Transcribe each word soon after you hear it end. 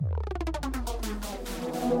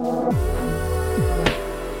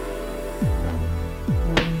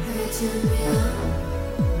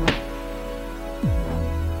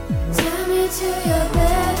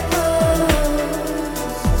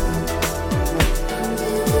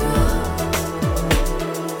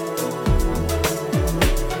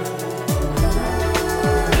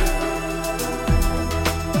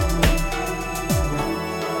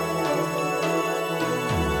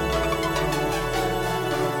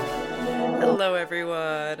Hello,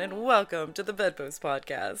 everyone, and welcome to the Bedpost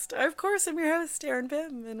Podcast. I, of course, am your host, Erin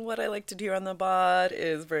Bim, and what I like to do on the pod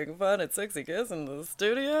is bring fun and sexy kiss in the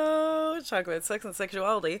studio, talk about sex and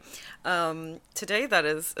sexuality. Today, that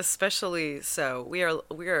is especially so.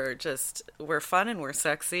 We're fun and we're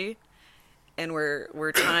sexy, and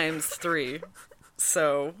we're times three.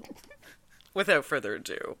 So, without further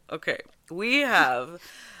ado, okay, we have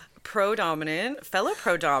fellow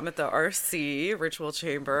pro-dom at the RC Ritual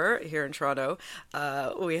Chamber here in Toronto.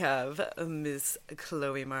 We have Ms.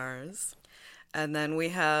 Chloe Mars, and then we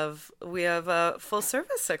have a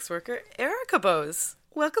full-service sex worker, Erica Bose.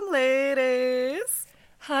 Welcome, ladies.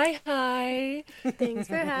 Hi. Thanks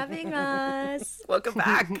for having us. Welcome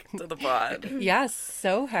back to the pod. Yes,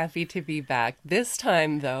 so happy to be back. This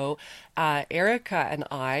time, though, Erica and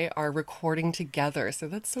I are recording together, so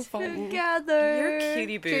that's so fun. Together. You're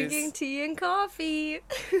cutie boos. Drinking tea and coffee.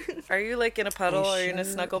 Are you like in a puddle? Are you in a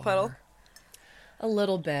snuggle puddle? A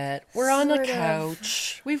little bit. We're on a Sort of.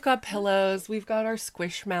 couch. We've got pillows. We've got our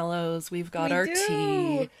squishmallows. We've got our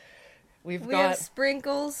tea. We have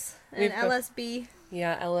sprinkles and we've got- LSB.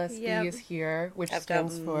 Yeah, LSB Yep. is here, which I've got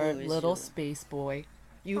stands for Muzu. Little Space Boy.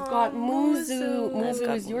 You've got Muzu. Muzu. Muzu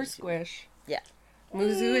got is your Muzu. squish. Yeah.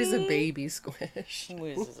 Muzu is a baby squish.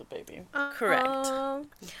 Wiz is a baby. Correct.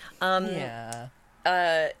 Yeah.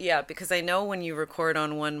 Yeah, because I know when you record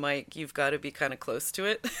on one mic, you've got to be kind of close to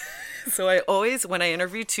it. So I always, when I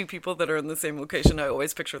interview two people that are in the same location, I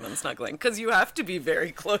always picture them snuggling because you have to be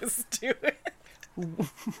very close to it.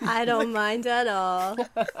 I don't mind at all.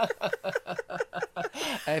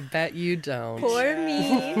 I bet you don't. Poor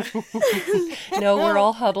me. No, we're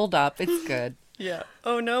all huddled up. It's good. Yeah.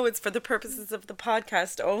 Oh no, it's for the purposes of the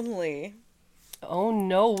podcast only. Oh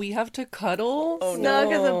no, we have to cuddle? Oh,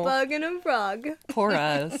 Snug as a no. bug in a frog. Poor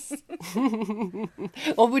us. Well,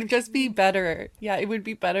 it would just be better. Yeah, it would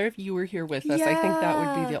be better if you were here with us. I think that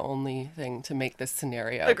would be the only thing to make this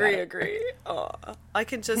scenario better. Agree. Oh, I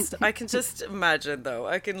can just imagine though.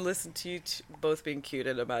 I can listen to you both being cute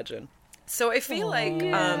and imagine. So I feel like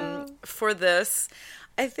for this,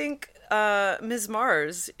 I think Ms.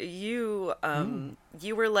 Mars, you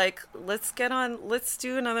were like, let's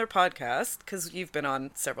do another podcast because you've been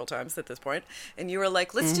on several times at this point, and you were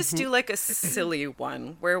like, let's just do like a silly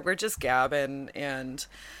one where we're just gabbing and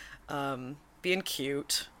being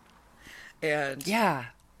cute. And Yeah.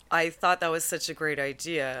 I thought that was such a great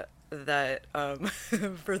idea that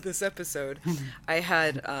for this episode, I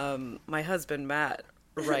had my husband Matt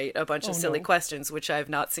write a bunch of silly questions, which I have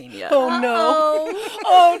not seen yet. Oh no.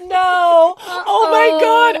 Oh no. Oh my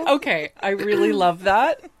god. Okay, I really love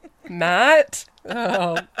that. Matt.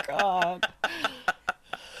 Oh god.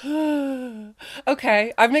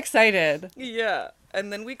 Okay, I'm excited. Yeah.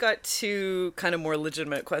 And then we got two kind of more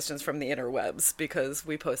legitimate questions from the interwebs because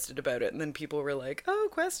we posted about it and then people were like, oh,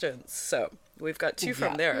 questions. So we've got two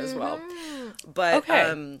from there as well. But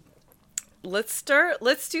Okay. let's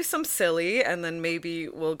do some silly and then maybe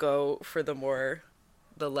we'll go for the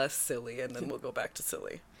less silly and then we'll go back to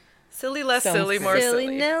silly. Silly, less Sounds silly, good. more Silly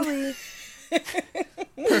silly. Nelly.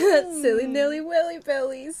 Silly Nelly Willy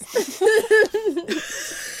Bellies.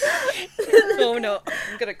 Oh no,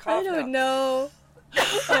 I'm gonna cough I don't now. know.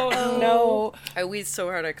 Oh no. I wheezed so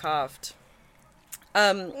hard I coughed.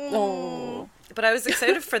 Oh. But I was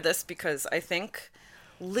excited for this because I think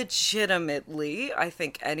legitimately, I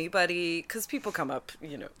think anybody, because people come up,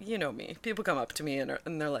 you know me, people come up to me and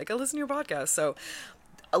they're like, I listen to your podcast. So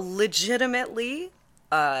legitimately,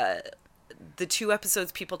 the two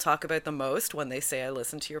episodes people talk about the most when they say I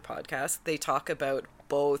listen to your podcast, they talk about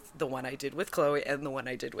both the one I did with Chloe and the one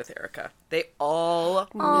I did with Erica. They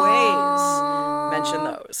always mention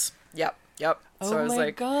those. Yep. So Oh I was my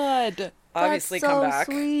like, god. obviously That's come so back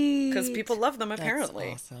sweet. because people love them That's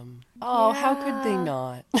apparently, awesome. Oh, how could they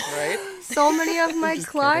not? right? So many of my Just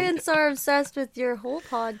clients are obsessed with your whole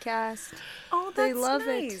podcast. Oh, They that's love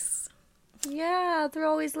it. nice. Yeah, they're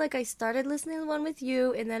always like, I started listening to the one with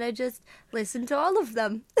you, and then I just listened to all of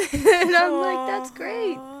them. And I'm like, that's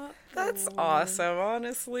great. Aw, that's awesome,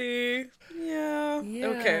 honestly. Yeah. Yeah.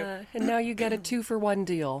 Okay. And now you get a 2-for-1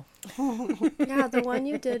 deal. Yeah, the one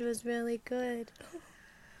you did was really good.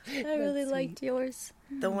 I really liked yours.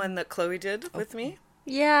 The one that Chloe did with me?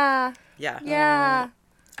 Yeah. Yeah. Yeah.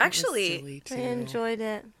 Actually, Silly, I too. enjoyed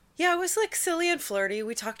it. yeah, it was like silly and flirty.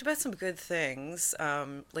 We talked about some good things,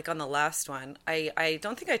 like on the last one. I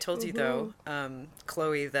don't think I told you though,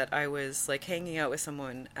 Chloe, that I was like hanging out with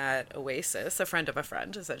someone at Oasis, a friend of a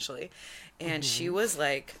friend, essentially, and she was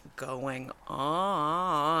like going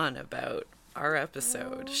on about our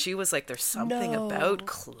episode. She was like, "There's something about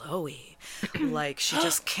Chloe, like she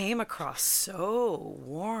just came across so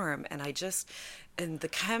warm, and the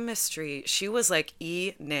chemistry." She was like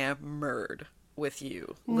enamored with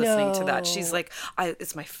you listening to that. She's like,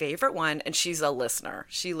 it's my favorite one, and she's a listener.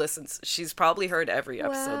 She listens. She's probably heard every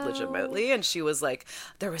episode legitimately, and she was like,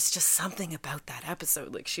 there was just something about that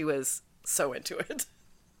episode. Like she was so into it.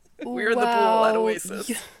 We were in the pool at Oasis.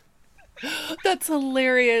 Yeah. That's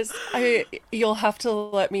hilarious. You'll have to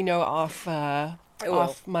let me know off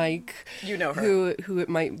mic. You know her. Who it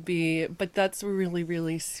might be, but that's really,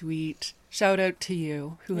 really sweet. Shout out to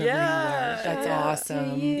you, whoever you are. That's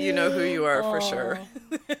awesome. You know who you are for sure.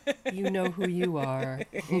 You know who you are.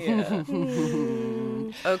 Yeah.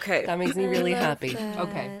 Okay. That makes me really happy. that.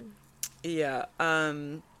 Okay. Yeah.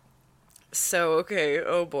 So, okay.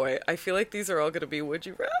 Oh boy. I feel like these are all going to be would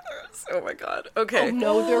you rathers. Oh my god. Okay.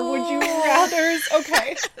 No, there would you rathers.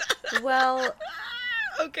 Okay. Well,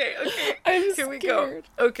 Okay. I'm Here we go. scared.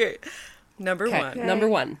 Okay. Number Okay. one. Number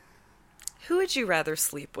one. Who would you rather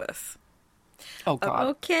sleep with? Oh God.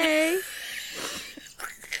 okay.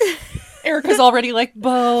 Erica's already like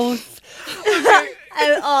both.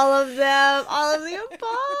 And all of the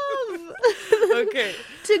above. Okay.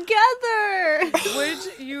 Together.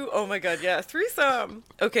 Would you, oh my god, yeah, threesome.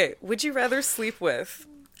 Okay, would you rather sleep with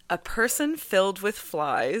a person filled with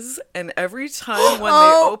flies, and every time when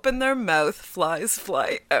they open their mouth, flies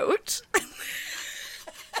fly out?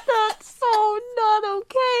 That's so not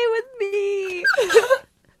okay with me.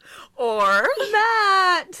 Or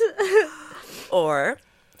Matt.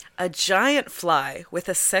 a giant fly with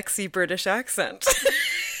a sexy British accent.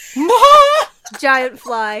 Giant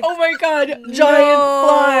fly. Oh my God. Giant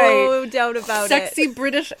fly. No doubt about Sexy it.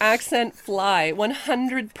 British accent fly.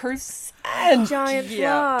 100%. Giant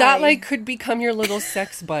Yeah. fly. That like could become your little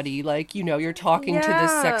sex buddy. Like, you know, you're talking to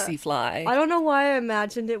this Yeah. sexy fly. I don't know why I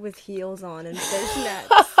imagined it with heels on and fishnets.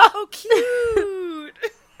 Oh, cute.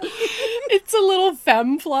 It's a little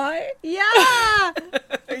femme fly. Yeah.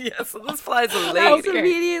 Yeah, so this fly's a That's lady.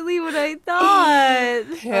 immediately what I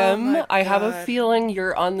thought. Kim, my I have a God. feeling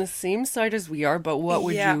you're on the same side as we are, but what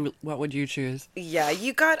would Yeah. you choose? Yeah,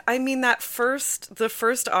 I mean, the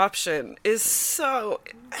first option is so,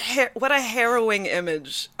 what a harrowing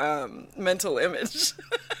image, mental image.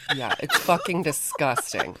 Yeah, it's fucking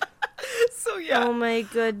disgusting. So yeah, Oh my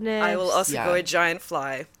goodness. I will also Yeah. go a giant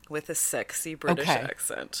fly with a sexy British Okay.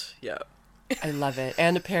 accent. Yeah. I love it.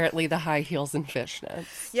 And apparently the high heels and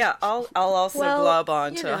fishnets. Yeah, I'll also Well, glob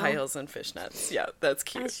on you to know. high heels and fishnets. Yeah, that's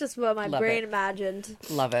cute. That's just what my Love brain it. imagined.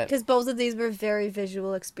 Love it. Because both of these were very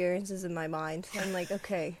visual experiences in my mind. I'm like,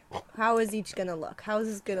 okay, how is each gonna look? How is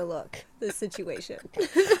this gonna look? This situation.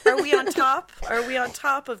 Are we on top? Are we on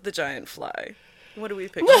top of the giant fly? What do we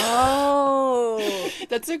pick? Oh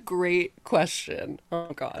That's a great question.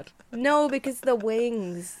 Oh God. no, because the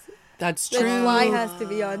wings. That's The true. fly has to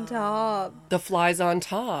be on top. The fly's on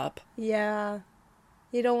top. Yeah,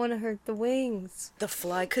 you don't want to hurt the wings. The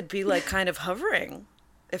fly could be like kind of hovering.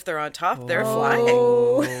 If they're on top, they're flying.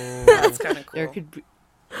 Oh, That's kind of cool. There could be.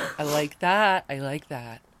 I like that. I like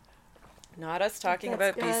that. Not us talking That's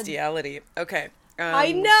about good. bestiality. Okay.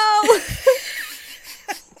 I know.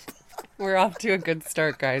 We're off to a good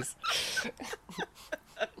start, guys.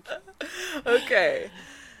 Okay.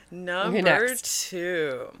 Number next.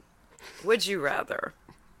 2. Would you rather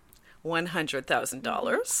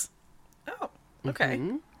 $100,000? Oh,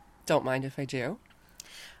 okay. Don't mind if I do.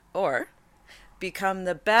 Or become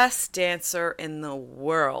the best dancer in the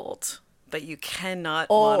world, but you cannot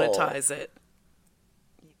monetize it.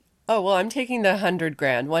 Oh, well, I'm taking the 100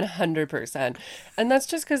 grand, 100%. And that's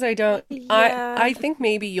just because I don't, Yeah. I think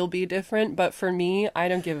maybe you'll be different, but for me, I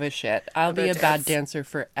don't give a shit. I'll be a bad dancer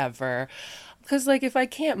forever. Because, like, if I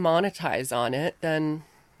can't monetize on it, then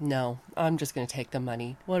no, I'm just going to take the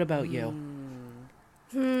money. What about you?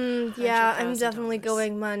 Yeah, I'm definitely $100,000.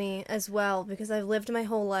 going money as well because I've lived my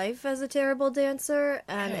whole life as a terrible dancer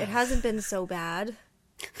and it hasn't been so bad.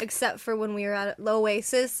 Except for when we were at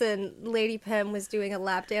Oasis and Lady Pim was doing a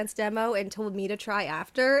lap dance demo and told me to try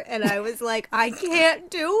after, and I was like, I can't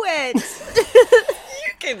do it.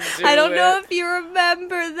 You can do I don't know it. if you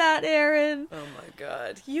remember that, Aaron. Oh my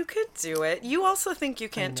god. You could do it. You also think you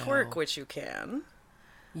can't know. twerk, which you can.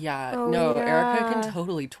 Yeah, Oh, no, Erica yeah. can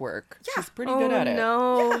totally twerk. Yeah. She's pretty good at it.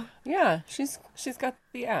 No. Yeah, she's got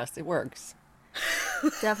the ass. It works.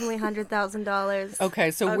 Definitely $100,000.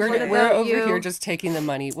 Okay, so Okay. we're What we're about over you? here just taking the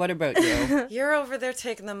money. What about you? You're over there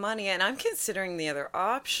taking the money, and I'm considering the other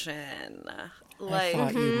option. I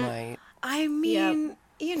thought you might. I mean,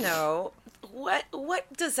 you know, what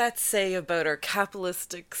does that say about our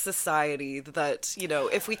capitalistic society that, you know,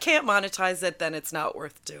 if we can't monetize it, then it's not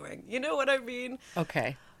worth doing. You know what I mean?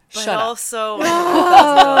 Okay, But shut up. also,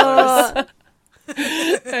 $100,000.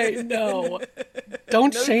 I know.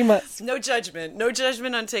 Don't shame us. No judgment. No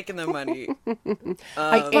judgment on taking the money.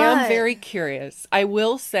 I am But- very curious. I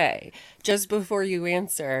will say, just before you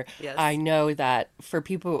answer, Yes. I know that for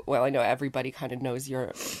people, well, I know everybody kind of knows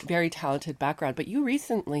your very talented background, but you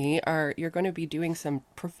recently you're going to be doing some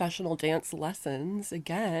professional dance lessons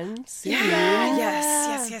again soon. Yes.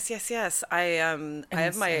 I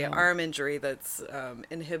have my so- arm injury that's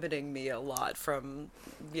inhibiting me a lot from,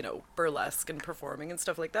 you know, burlesque and performing and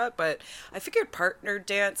stuff like that. But I figured partner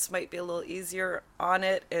dance might be a little easier on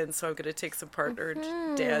it, and so I'm going to take some partnered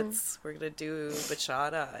dance. We're going to do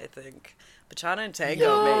bachata, I think. Bachata and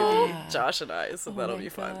tango, maybe. Josh and I, so that'll Oh my be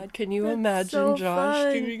fun. God, can you imagine so Josh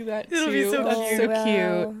fun. doing that It'll too? be so That's cute. so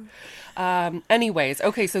Wow. cute. Anyways,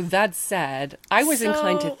 okay, so that said, I was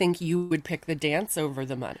inclined to So- think you would pick the dance over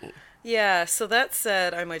the money. Yeah, so that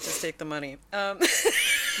said, I might just take the money.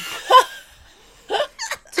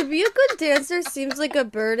 To be a good dancer seems like a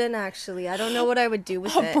burden, actually. I don't know what I would do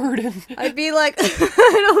with A it. burden. I'd be like,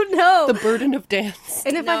 I don't know. The burden of dance.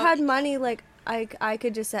 And if I No. had money, like, I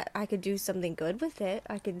could just, I could do something good with it.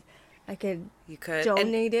 I could You could. And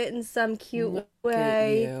donate it in some cute Look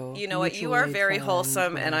way. at you know what? You are Mutually very fund,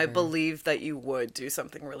 wholesome, and I whatever. believe that you would do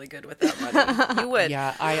something really good with that money. You would.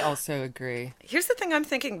 Yeah, I also agree. Here's the thing I'm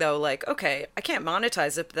thinking, though. Like, okay, I can't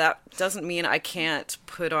monetize it, but that doesn't mean I can't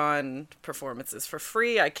put on performances for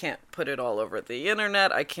free. I can't put it all over the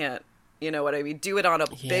internet. I can't, you know what I mean, do it on a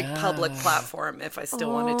big public Yeah. platform if I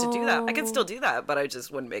still wanted to do that. I can still do that, but I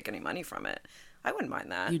just wouldn't make any money from it. I wouldn't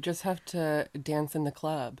mind that. You just have to dance in the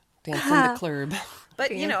club. Dance in the club.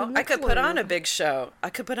 But, you Dance know, in the I could put on club. a big show.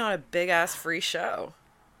 I could put on a big-ass free show.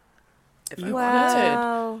 If I You wanted to.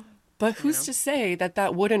 Wow. But who's to say that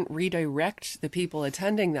that wouldn't redirect the people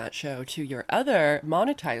attending that show to your other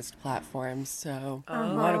monetized platforms? So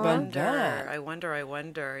what about that? I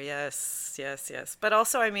wonder. Yes. But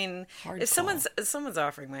also, I mean, Hard if call. someone's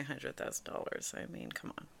offering me $100,000, I mean,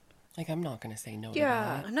 come on. Like, I'm not going to say no Yeah.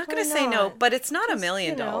 to that. I'm not Why going to say no, not? but it's not $1 Just,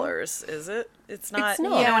 million, you know. is it? It's not. It's You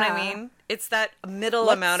not. know what I Yeah. mean? It's that middle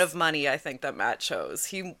Let's- amount of money. I think that Matt chose.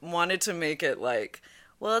 He wanted to make it like,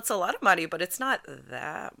 well, it's a lot of money, but it's not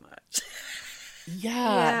that much.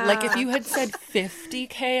 Yeah. Like, if you had said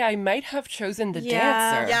 50K, I might have chosen the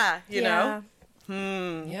Yeah. dancer. Yeah, you know.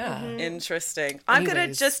 Yeah. Interesting. I'm gonna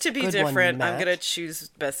Anyways, just to be good one, different. I'm Matt. gonna choose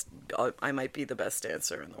best. I might be the best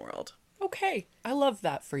dancer in the world. Okay. I love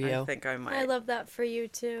that for you. I think I might. I love that for you,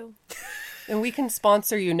 too. And we can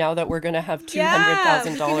sponsor you now that we're going to have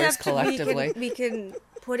 $200,000 we can have to- collectively. We can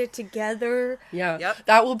put it together. Yeah. Yep.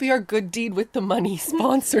 That will be our good deed with the money,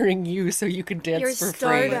 sponsoring you so you can dance Your for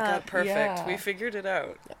startup. free. God, perfect. Yeah. We figured it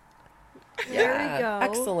out. There Yeah, we go.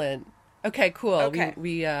 excellent. Okay, cool. Okay.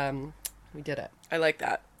 We did it. I like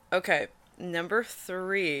that. Okay, number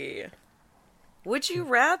 3. Would you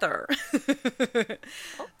rather?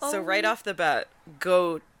 So right off the bat,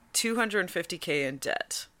 go 250K in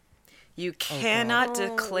debt. You cannot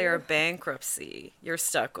declare bankruptcy. You're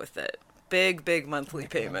stuck with it. Big monthly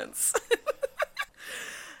payments.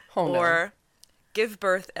 Oh no. Or give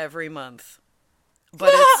birth every month. But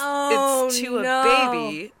it's to a no.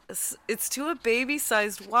 baby. It's to a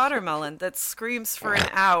baby-sized watermelon that screams for an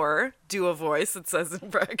hour. Do a voice. It says in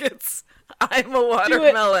brackets, "I'm a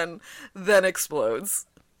watermelon," then explodes.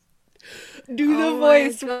 Do the Oh my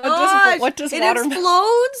voice. gosh, What does it watermelon?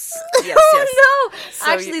 explodes? Yes, Oh yes. no!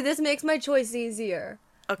 So Actually, you- this makes my choice easier.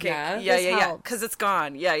 Okay, Yeah? yeah, This yeah. helps. Because it's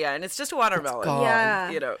gone. Yeah, and it's just a watermelon. gone. Yeah.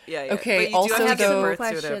 You know, yeah. Okay, But you also do have to though- give birth to it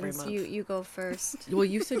questions. every month. You go first. Well,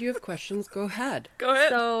 you said you have questions. Go ahead. Go ahead.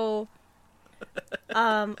 So,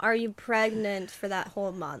 are you pregnant for that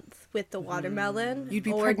whole month with the watermelon? You'd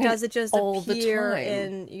be or pregnant does it just all the appear time.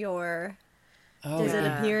 in your? Oh, Does it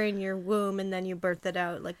Yeah. appear in your womb and then you birth it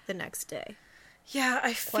out like the next day? Yeah,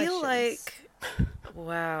 I feel Questions. like.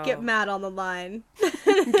 Wow. Get Matt on the line.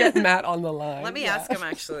 get Matt on the line. Let me Yeah. ask him.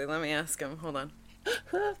 Actually, let me ask him. Hold on.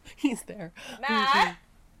 He's there. Matt,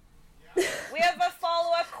 we have a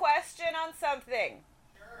follow-up question on something.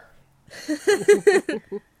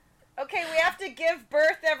 Okay, we have to give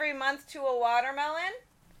birth every month to a watermelon?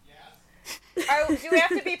 Yes. Do we have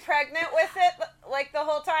to be pregnant with it like the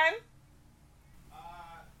whole time?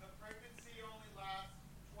 The pregnancy only lasts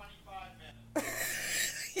 20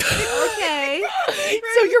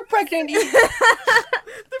 pregnant.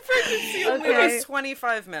 The pregnancy only Okay. was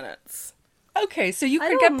 25 minutes. Okay, so you I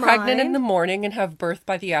could get don't pregnant in mind. the morning and have birth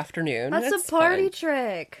by the afternoon. That's a party fine.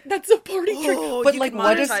 trick. That's a party trick. Oh, But you like, could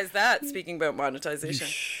what monetize is? that. Speaking about monetization.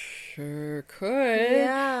 Sure could.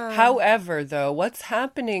 Yeah. However, though, what's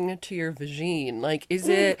happening to your vagine? Like, is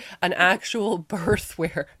it an actual birth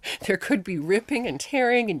where there could be ripping and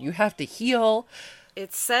tearing and you have to heal?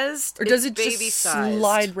 It says Or does it's it baby just sized.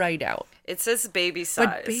 slide right out? It says baby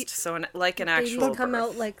sized, ba- so like an Babies actual come birth.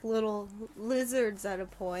 out like little lizards at a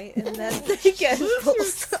point, and then they get full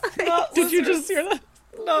size. Did you just hear that?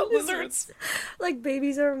 Not lizards. Like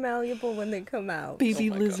babies are malleable when they come out. Baby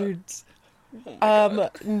Oh my God. lizards. Oh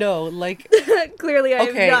No, like, Clearly, I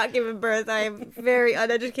Okay. have not given birth. I am very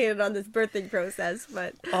uneducated on this birthing process,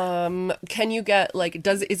 but can you get, like,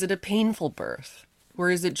 is it a painful birth? Or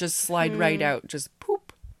is it just slide right out, just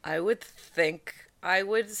poop? I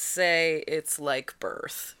would say it's like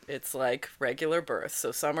birth. It's like regular birth.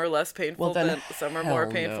 So some are less painful Well, then than some are more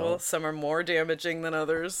hell painful. no. Some are more damaging than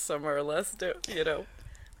others. Some are less,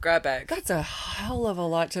 grab bag. That's a hell of a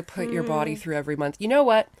lot to put your body through every month. You know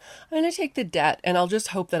what? I'm going to take the debt and I'll just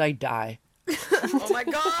hope that I die. Oh my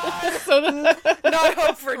God! Not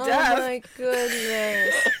hope for oh death. my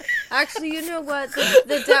goodness. Actually, you know what?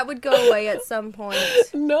 The debt would go away at some point.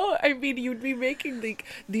 No, I mean, you'd be making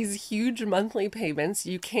these huge monthly payments.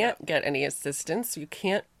 You can't get any assistance. You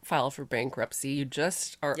can't file for bankruptcy. You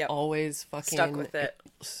just are Yep. always fucking Stuck with it.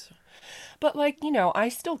 But, like, I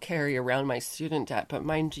still carry around my student debt, but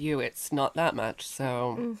mind you, it's not that much,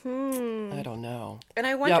 so I don't know. And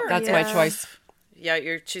I wonder. Yep, that's my Yeah. choice. Yeah,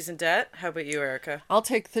 you're choosing debt. How about you, Erica? I'll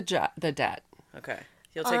take the debt. Okay,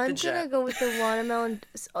 you'll take the I'm jet. gonna go with the watermelon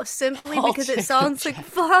simply I'll because take it the sounds like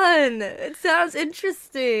fun. It sounds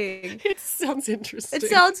interesting. It sounds interesting. It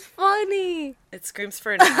sounds funny. It screams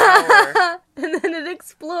for an hour. And then it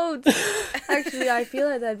explodes. Actually, I feel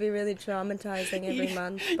like that'd be really traumatizing every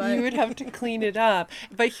month. But You would have to clean it up.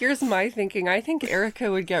 But here's my thinking. I think Erica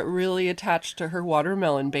would get really attached to her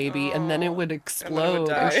watermelon baby, and then it would explode,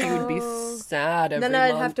 and she would be sad every then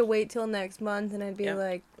I'd month. have to wait till next month, and I'd be Yeah.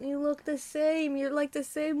 like, "You look the same. You're like the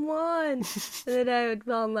same one." And then I would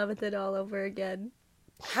fall in love with it all over again.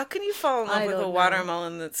 How can you fall in love I with a don't know.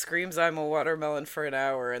 watermelon that screams "I'm a watermelon" for an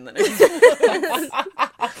hour and then explodes?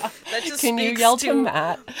 That just Can you speaks yell to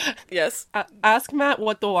Matt? Yes, Ask Matt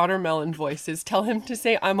what the watermelon voice is. Tell him to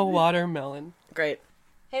say, "I'm a watermelon." great.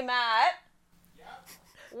 Hey Matt.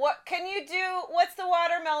 What can you do? What's the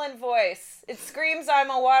watermelon voice? It screams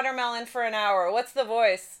 "I'm a watermelon" for an hour. What's the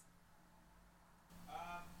voice?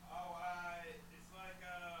 It's like,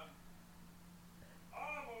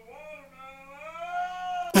 I'm a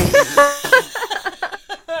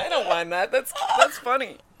watermelon. I don't mind that. That's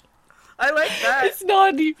funny. I like that. It's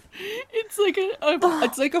not. It's like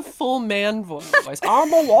it's like a full man voice.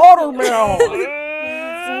 I'm a watermelon.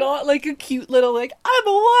 It's not like a cute little I'm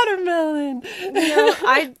a watermelon. No,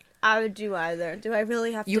 I would do either. Do I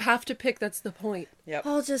really have to? You have to pick. That's the point. Yep.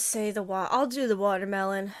 I'll just say I'll do the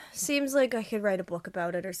watermelon. Seems like I could write a book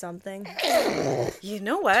about it or something. You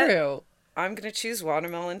know what? True. I'm gonna choose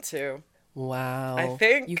watermelon too. Wow. I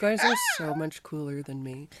think- you guys are so much cooler than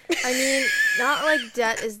me. I mean, not like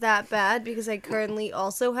debt is that bad because I currently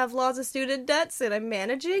also have lots of student debts that I'm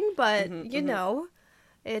managing, but you know,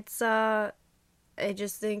 it's I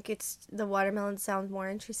just think it's the watermelon sounds more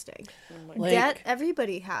interesting. Like, Debt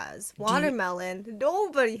everybody has. Watermelon,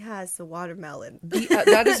 nobody has the watermelon.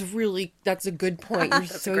 that's a good point. You're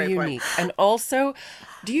so great point. unique. And also,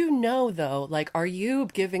 do you know though, are you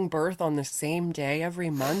giving birth on the same day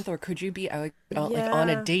every month, or could you be like on Yeah.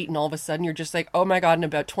 a date and all of a sudden you're just like, oh my God, in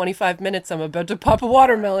about 25 minutes I'm about to pop a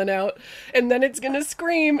watermelon out, and then it's gonna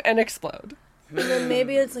scream and explode. And then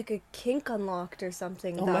maybe it's like a kink unlocked or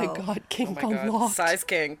something. Oh though. my God, kink Oh my god. unlocked. Size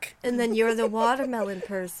kink. And then you're the watermelon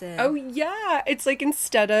person. Oh yeah, it's like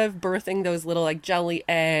instead of birthing those little jelly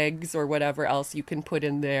eggs or whatever else you can put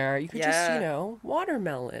in there, you could Yeah. just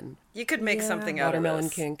watermelon. You could make Yeah. something out Watermelon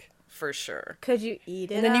of this. kink. For sure. Could you eat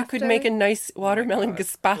it? And then you could make a nice watermelon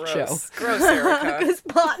gazpacho. Gross. Gross, Erica.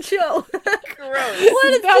 gazpacho. Gross.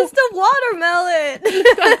 What? It's just a watermelon.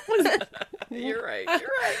 You're right. You're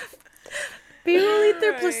right. People eat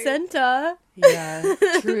their Right. placenta. Yeah,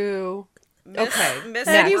 true. Okay, Miss next.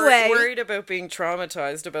 Anyway. worried about being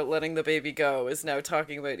traumatized about letting the baby go is now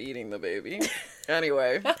talking about eating the baby.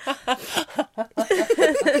 Anyway.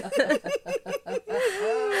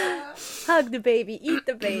 Hug the baby. Eat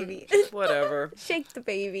the baby. Whatever. Shake the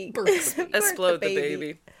baby. Explode the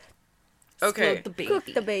baby. Okay. Explode the baby. Cook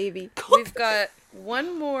the baby. We've got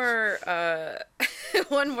one more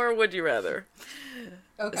one more would you rather.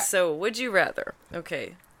 Okay. So, would you rather?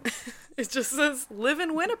 Okay. It just says live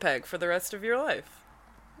in Winnipeg for the rest of your life.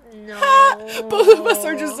 No. Both of us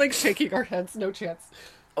are just like shaking our heads. No chance.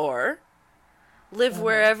 Or live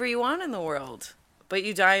wherever you want in the world, but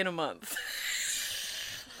you die in a month.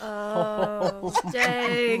 Oh,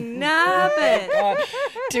 dang nabbit. God.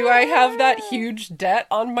 Do I have that huge debt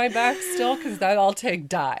on my back still? Because that I'll take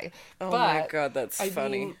die. Oh but, my god, that's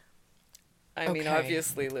funny. mean- I mean, okay.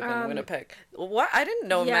 obviously live in Winnipeg. What? I didn't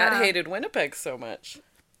know Matt yeah. hated Winnipeg so much.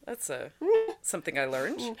 That's something I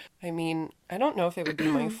learned. I mean, I don't know if it would be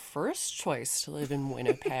my first choice to live in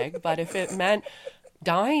Winnipeg, but if it meant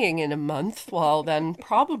dying in a month, well, then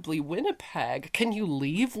probably Winnipeg. Can you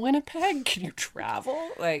leave Winnipeg? Can you travel?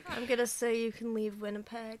 Like, I'm gonna say you can leave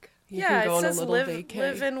Winnipeg. you Yeah, can go it on a says little vacay.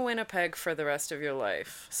 live in Winnipeg for the rest of your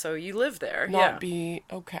life. So you live there. Not yeah. be,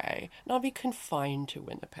 okay, not be confined to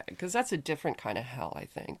Winnipeg, because that's a different kind of hell, I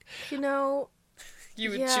think. You know, You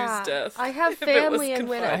would yeah, choose death. I have if it was family in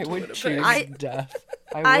confined I Winnipeg. to would choose I- death.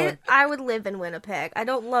 I I would. I would live in Winnipeg. I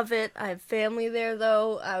don't love it. I have family there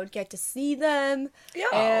though. I would get to see them, Yeah.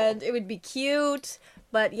 and it would be cute.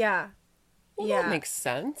 But yeah, Well, yeah, that makes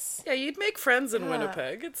sense. Yeah, you'd make friends in Yeah.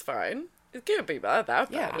 Winnipeg. It's fine. It can't be that bad.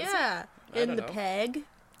 Yeah. yeah. I In don't the know. peg.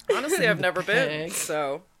 Honestly, I've never been, Peg.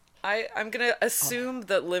 so I'm gonna assume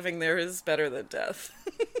that living there is better than death.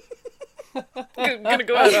 I'm gonna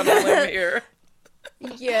go out on a limb here.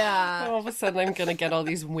 Yeah. All of a sudden, I'm gonna get all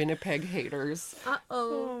these Winnipeg haters. Uh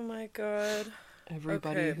oh. Oh my god.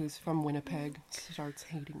 Everybody Okay. who's from Winnipeg starts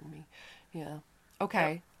hating me. Yeah.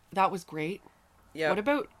 Okay, that was great. Yeah. What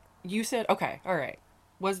about you said? Okay, all right.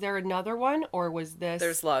 Was there another one, or was this?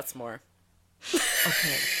 There's lots more.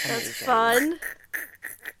 Okay. That's amazing. fun.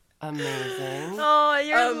 Amazing. Oh,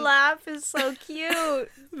 your laugh is so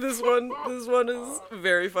cute. This one is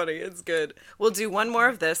very funny. It's good. We'll do one more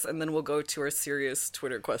of this, and then we'll go to our serious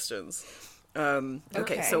Twitter questions.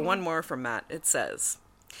 Okay, so one more from Matt. It says,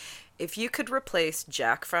 if you could replace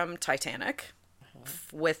Jack from Titanic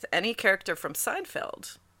with any character from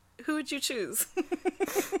Seinfeld, who would you choose?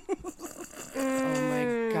 Oh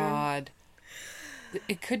my god.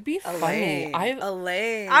 It could be funny.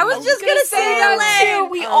 Elaine. I was just gonna say that Elaine. too.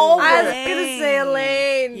 We all I were. was gonna say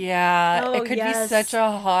Elaine. Yeah, Oh, it could yes. be such a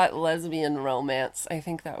hot lesbian romance. I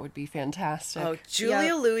think that would be fantastic. Oh,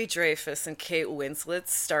 Julia Louis-Dreyfus and Kate Winslet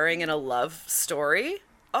starring in a love story?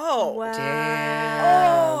 Oh. Wow.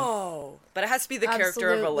 Damn. Oh. But it has to be the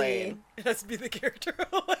character of Absolutely. Elaine. It has to be the character of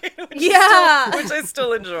Elaine. Yeah. Which I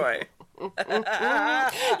still enjoy.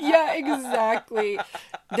 Yeah, exactly.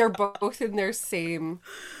 They're both in their same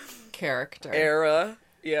character. Era.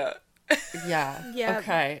 Yeah. Yeah. Yeah.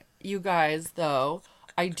 Okay. You guys, though,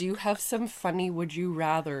 I do have some funny would you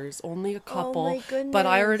rathers, only a couple. my But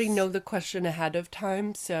I already goodness. know the question ahead of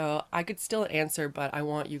time, so I could still answer, but I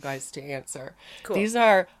want you guys to answer. Cool.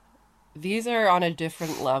 These are on a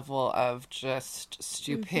different level of just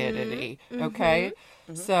stupidity. Okay?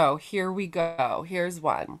 So here we go. Here's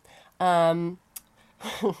one.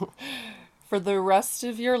 For the rest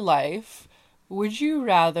of your life, would you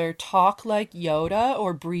rather talk like Yoda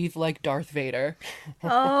or breathe like Darth Vader?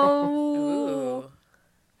 Oh. Ooh.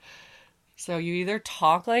 So you either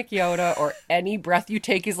talk like Yoda or any breath you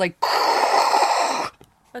take is like.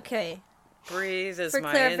 Okay. Breathe is For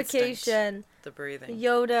my clarification, instinct. The breathing.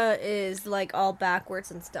 Yoda is like all backwards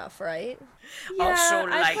and stuff, right? Also, I'd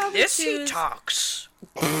like probably this, he choose- talks.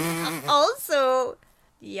 Also,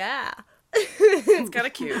 yeah. It's kind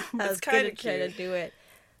of cute. I was It's kind gonna of try to cute. do it.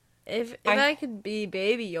 If I- I could be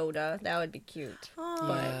Baby Yoda, that would be cute.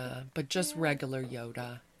 Yeah, but just regular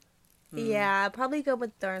Yoda. Yeah, I'd probably go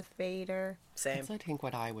with Darth Vader. Same. That's, I think,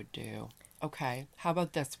 what I would do. Okay, how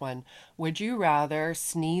about this one? Would you rather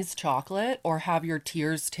sneeze chocolate or have your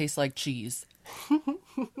tears taste like cheese?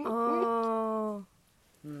 Oh.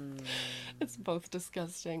 It's both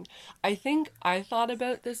disgusting. I think I thought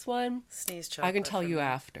about this one. Sneeze chocolate. I can tell for you me.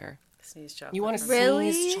 after. Sneeze chocolate. You want to for me.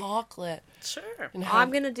 Really? sneeze chocolate? Sure. And I'm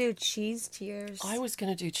have- gonna do cheese tears. I was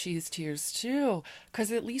gonna do cheese tears too,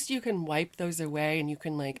 because at least you can wipe those away, and you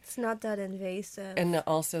can like, It's not that invasive. and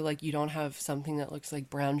also like you don't have something that looks like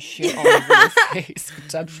brown shit all over your face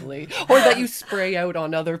potentially, or that you spray out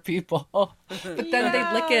on other people. But then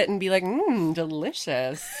they'd lick it and be like,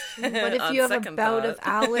 delicious. But if On you have a second bout of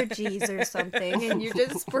thought. allergies or something and you're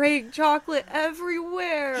just spraying chocolate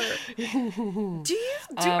everywhere.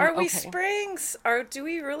 Are we okay. spraying? Do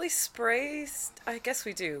we really spray? I guess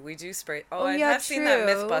we do. We do spray. Oh, I yeah, have seen that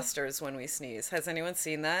true. MythBusters when we sneeze. Has anyone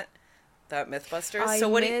seen that? That MythBusters. I So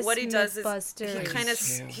what miss he does is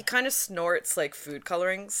MythBusters. he kind of snorts like food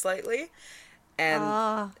coloring slightly, and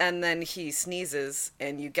Ah. and then he sneezes,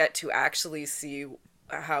 and you get to actually see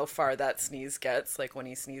how far that sneeze gets, like when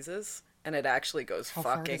he sneezes, and it actually goes How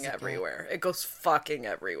far does fucking it get? everywhere. It goes fucking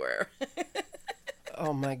everywhere.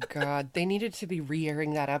 Oh my God. They needed to be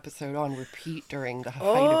re-airing that episode on repeat during the height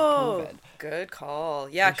of Oh, COVID. good call.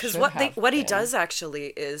 Yeah, They because should what have what he been. does actually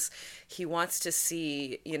is he wants to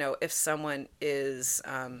see, if someone is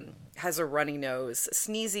has a runny nose,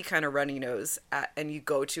 sneezy kind of runny nose, and you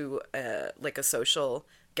go to like a social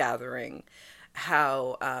gathering,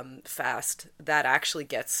 how fast that actually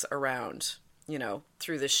gets around,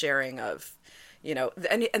 through the sharing of,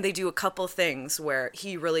 and they do a couple things where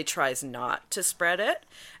he really tries not to spread it,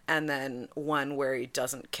 and then one where he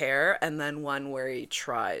doesn't care, and then one where he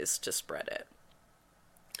tries to spread it.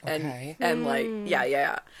 Okay. And like,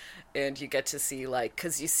 yeah. And you get to see, like,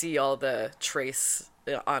 because you see all the trace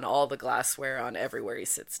on all the glassware on everywhere he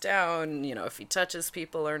sits down, if he touches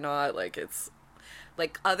people or not. Like, it's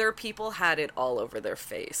like other people had it all over their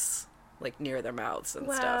face, like near their mouths and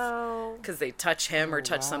stuff. Wow. Because they touch him or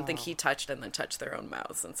touch wow. something he touched and then touch their own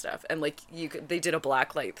mouths and stuff. And like, they did a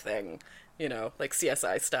blacklight thing, like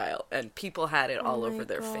CSI style, and people had it all over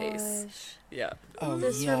their face. Gosh. Yeah. Oh,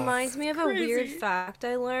 This yuck. reminds me of a weird Crazy. fact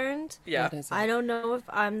I learned. Yeah. What is it? I don't know if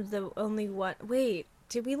I'm the only one. Wait,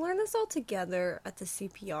 did we learn this all together at the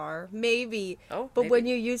CPR? Maybe. Oh, But when maybe.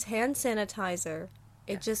 you use hand sanitizer,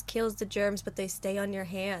 it just kills the germs, but they stay on your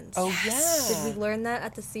hands. Oh, Did we yeah. learn that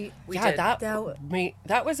at the C? We Yeah, did.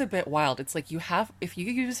 that was a bit wild. It's like if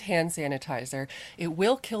you use hand sanitizer, it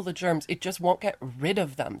will kill the germs. It just won't get rid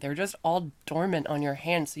of them. They're just all dormant on your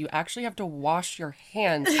hands. So you actually have to wash your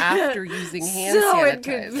hands after using hand So sanitizer.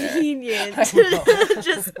 inconvenient.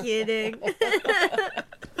 Just kidding.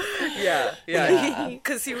 Yeah. Yeah.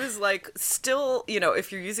 Because he was like, still,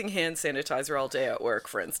 if you're using hand sanitizer all day at work,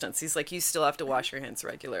 for instance, he's like, you still have to wash your hands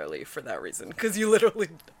regularly for that reason. Because you literally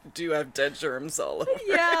do have dead germs all over.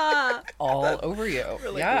 Yeah. All over you. We're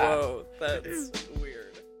like, Yeah. whoa, that's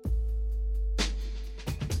weird.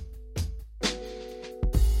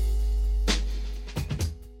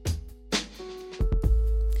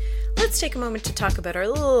 Let's take a moment to talk about our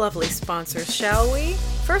lovely sponsors, shall we?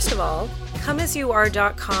 First of all,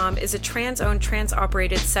 ComeAsYouAre.com is a trans-owned,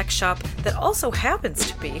 trans-operated sex shop that also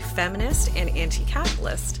happens to be feminist and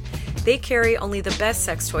anti-capitalist. They carry only the best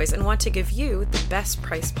sex toys and want to give you the best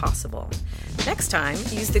price possible. Next time,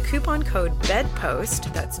 use the coupon code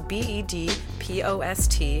BEDPOST, that's BEDPOST,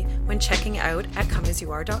 when checking out at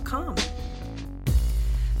ComeAsYouAre.com.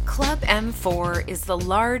 Club M4 is the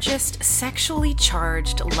largest sexually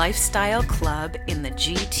charged lifestyle club in the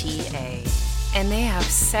GTA. And they have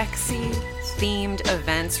sexy, themed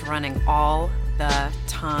events running all the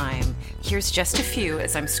time. Here's just a few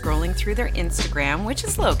as I'm scrolling through their Instagram, which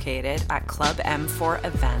is located at Club M4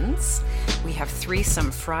 Events. We have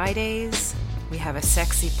Threesome Fridays. We have a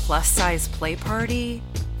sexy plus-size play party.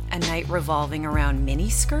 A night revolving around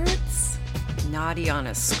miniskirts. Naughty on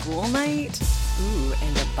a school night. Ooh,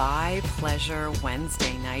 and a bi-pleasure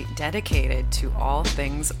Wednesday night dedicated to all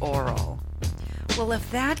things oral. Well, if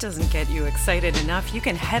that doesn't get you excited enough, you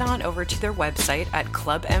can head on over to their website at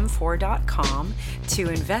clubm4.com to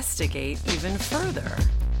investigate even further.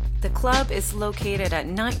 The club is located at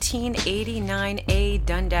 1989A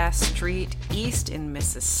Dundas Street, East in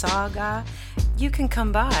Mississauga. You can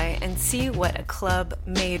come by and see what a club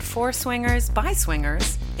made for swingers by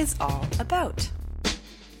swingers is all about.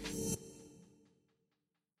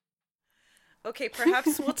 Okay,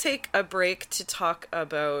 perhaps we'll take a break to talk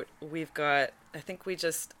about, I think we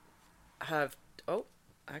just have,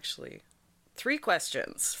 actually, 3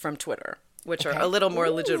 questions from Twitter, which are a little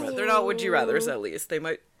more legitimate. They're not would you rathers, at least. They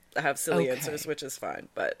might have silly Okay. answers, which is fine,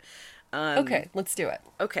 but... Okay, let's do it.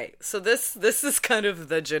 Okay, so this is kind of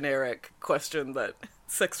the generic question that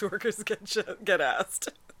sex workers get asked.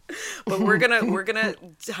 But we're gonna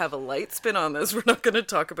have a light spin on this. We're not gonna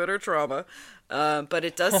talk about our trauma, but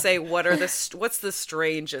it does say what's the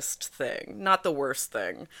strangest thing, not the worst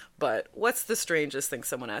thing, but what's the strangest thing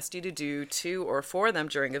someone asked you to do to or for them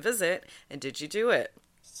during a visit, and did you do it?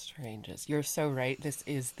 Strangest. You're so right. This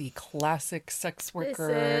is the classic sex worker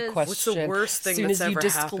is. question. What's the worst thing As soon that's as you ever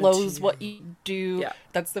happened to disclose you? what you do, Yeah.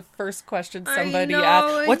 that's the first question I somebody know,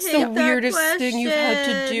 asks. I What's the hate that weirdest thing you've had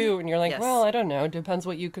to question. do? And you're like, Yes. well, I don't know. Depends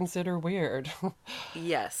what you consider weird.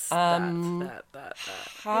 Yes, that.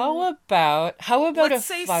 How about Let's a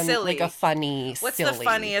say fun, silly. like a funny, What's silly? the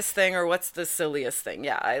funniest thing or what's the silliest thing?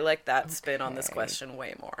 Yeah, I like that spin on this question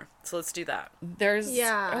way more. So let's do that. There's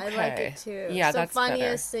Yeah, I like okay. it too. Yeah, so that's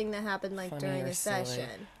funniest thing that happened Funny during or a silly.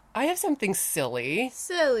 session. I have something silly.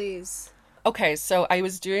 Sillies. Okay, so I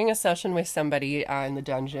was doing a session with somebody in the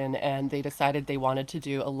dungeon, and they decided they wanted to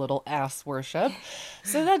do a little ass worship.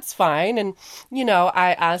 So that's fine. And,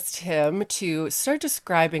 I asked him to start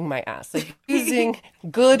describing my ass, like using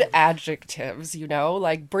good adjectives,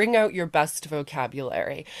 like bring out your best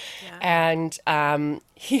vocabulary. And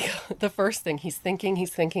the first thing he's thinking,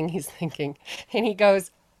 and he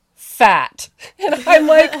goes, fat. And I'm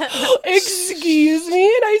like, excuse me?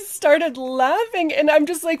 And I started laughing, and I'm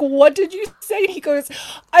just like, what did you say? And he goes,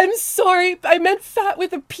 I'm sorry, I meant fat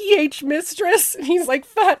with a PH, mistress. And he's like,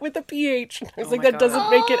 fat with a PH. And I was like, that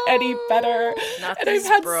doesn't make it any better. Not and these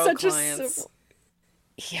I've had bro such clients.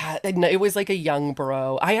 yeah, and it was like a young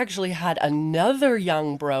bro. I actually had another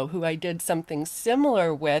young bro who I did something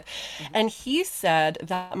similar with, and he said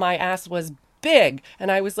that my ass was big.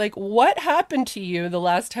 And I was like, what happened to you the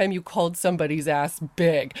last time you called somebody's ass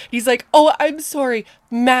big? He's like, oh, I'm sorry,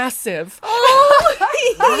 massive.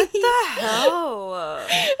 What the hell?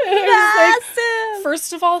 And I was like,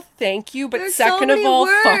 first of all, thank you, but There's so second of many all,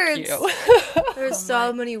 words. fuck you. There's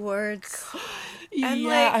so many words. And, yeah,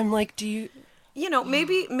 like, I'm like, do you...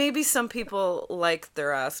 Maybe some people like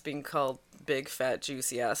their ass being called big, fat,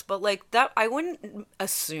 juicy ass, but like that, I wouldn't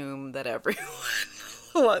assume that everyone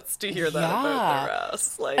wants to hear that about their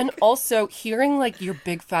ass. Like, And also, hearing like your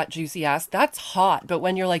big fat juicy ass, that's hot. But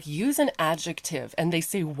when you're like, use an adjective and they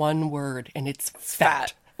say one word and it's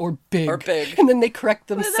fat. Or big. And then they correct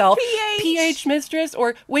themselves. PH, mistress,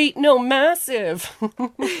 or wait, no, massive.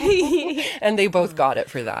 And they both got it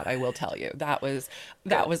for that, I will tell you. That was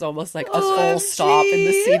almost like a full stop in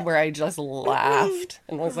the scene where I just laughed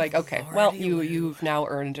and was like, okay, well, you've now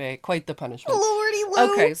earned quite the punishment. Lordy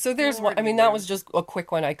Lou. Okay, so there's one. I mean, that was just a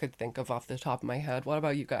quick one I could think of off the top of my head. What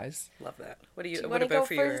about you guys? love that. What You what want to about go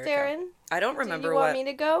for first, your? Aaron? I don't Do remember you what. want me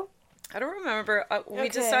to go? I don't remember. We Okay.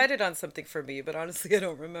 decided on something for me, but honestly, I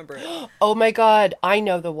don't remember it. Oh my God, I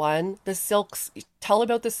know the one. The silks. Tell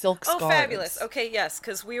about the silk Oh, scarves. fabulous. Okay, yes,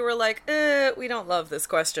 because we were like, we don't love this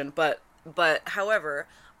question, but however,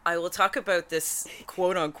 I will talk about this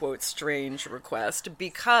quote unquote strange request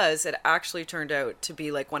because it actually turned out to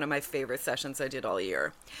be like one of my favorite sessions I did all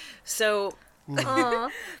year. So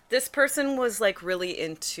this person was like really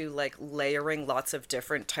into like layering lots of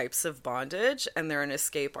different types of bondage, and they're an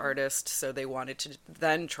escape artist, so they wanted to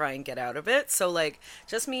then try and get out of it. So like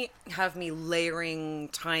just have me layering,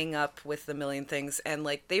 tying up with a million things, and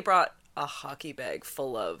like they brought a hockey bag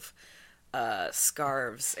full of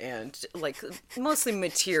scarves and like mostly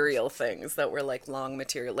material things that were like long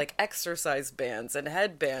material, like exercise bands and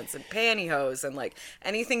headbands and pantyhose and like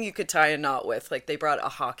anything you could tie a knot with. Like they brought a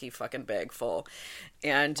hockey fucking bag full.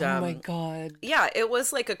 And Oh my God. yeah, it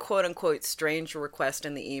was like a quote unquote strange request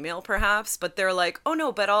in the email, perhaps, but they're like, oh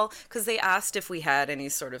no, but because they asked if we had any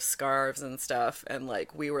sort of scarves and stuff, and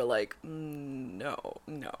like we were like, no.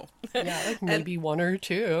 Yeah, like maybe one or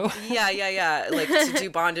two. Yeah, like to do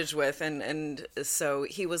bondage with, and so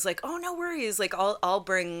he was like, oh no worries, like I'll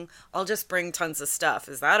just bring tons of stuff.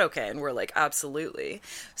 Is that okay? And we're like, absolutely.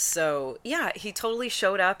 So yeah, he totally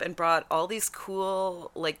showed up and brought all these cool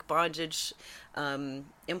like bondage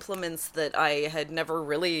implements that I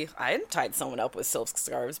hadn't tied someone up with silk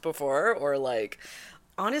scarves before, or like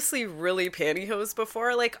honestly really pantyhose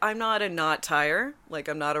before. Like I'm not a knot tire, like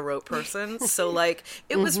I'm not a rope person, so like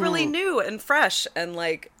it was really new and fresh, and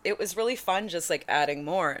like it was really fun just like adding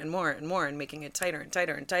more and more and more and making it tighter and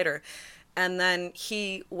tighter and tighter. And then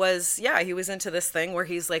he was into this thing where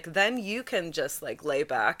he's like, then you can just like lay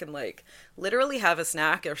back and like literally have a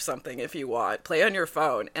snack or something if you want, play on your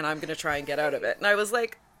phone, and I'm gonna try and get out of it. And I was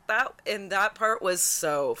like, that part was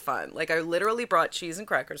so fun. Like I literally brought cheese and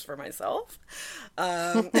crackers for myself,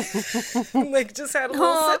 like just had a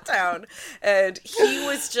little sit down, and he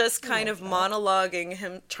was just kind of monologuing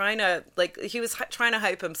him, trying to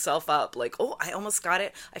hype himself up, like, oh, I almost got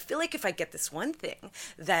it, I feel like if I get this one thing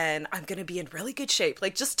then I'm gonna be in really good shape,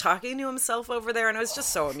 like just talking to himself over there. And it was just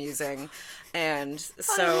so amusing. And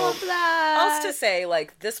so I love that. also to say,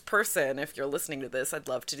 like, this person, if you're listening to this, I'd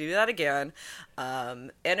love to do that again.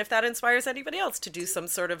 And if that inspires anybody else to do some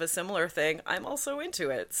sort of a similar thing, I'm also into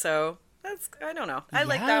it. So I don't know. I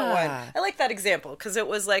like that one. I like that example because it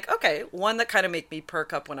was like, okay, one that kind of made me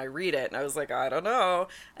perk up when I read it. And I was like, I don't know.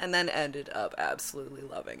 And then ended up absolutely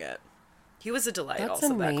loving it. He was a delight. That's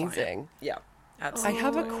also, amazing. that client. Yeah, absolutely. I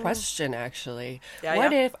have a question actually. Yeah,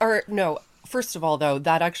 What yeah. if, or no, first of all, though,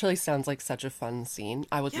 that actually sounds like such a fun scene.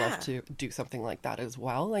 I would Yeah. love to do something like that as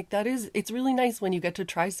well. Like it's really nice when you get to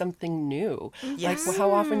try something new. Yes. Like,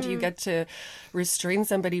 how often do you get to restrain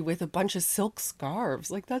somebody with a bunch of silk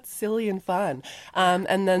scarves? Like, that's silly and fun.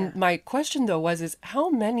 And then my question, though, is how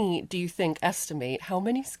many do you think, estimate, how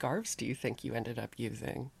many scarves do you think you ended up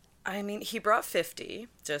using? I mean, he brought 50,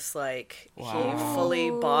 just like he Wow.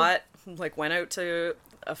 fully bought, like went out to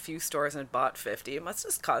a few stores and bought 50. It must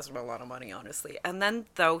just cost him a lot of money, honestly. And then,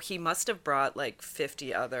 though, he must have brought like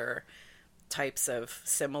 50 other types of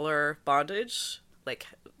similar bondage, like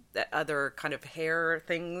other kind of hair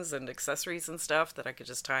things and accessories and stuff that I could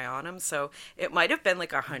just tie on him. So it might have been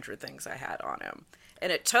like 100 things I had on him.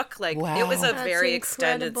 And it took like, it was a Wow. very That's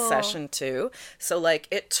extended incredible. session too. So like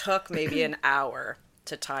it took maybe an hour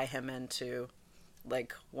to tie him into,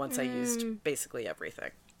 like, once I used basically everything.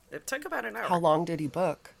 It took about an hour. How long did he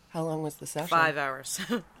book? How long was the session? 5 hours.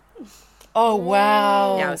 Oh,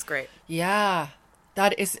 wow. Yeah, it was great. Yeah.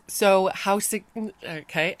 That is so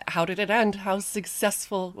okay, how did it end? How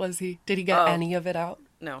successful was he? Did he get any of it out?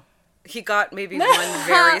 No. He got maybe one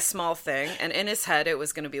very small thing, and in his head it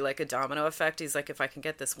was going to be like a domino effect. He's like, if I can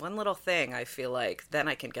get this one little thing, I feel like then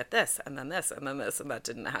I can get this, and then this, and then this, and that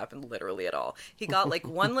didn't happen literally at all. He got like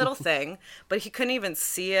one little thing, but he couldn't even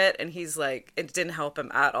see it, and he's like, it didn't help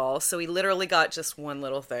him at all. So he literally got just one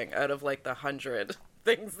little thing out of like the 100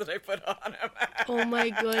 things that I put on him. Oh my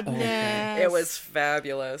goodness. It was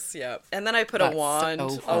fabulous, yeah. And then I put That's a wand,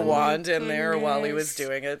 so a fun. wand in there while he was Goodness.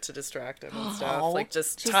 doing it to distract him and stuff. Oh, Like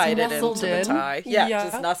just just tied it into nestled the in? tie. Yeah, Yeah.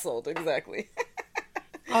 just nestled, exactly.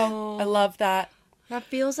 Oh, I love that. That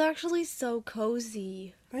feels actually so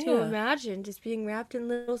cozy to Yeah. imagine, just being wrapped in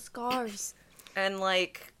little scarves. And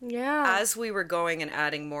like Yeah. as we were going and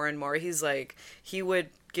adding more and more, he's like, he would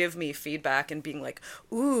give me feedback and being like,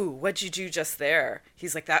 ooh, what'd you do just there?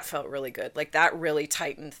 He's like, that felt really good. Like that really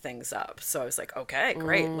tightened things up. So I was like, okay,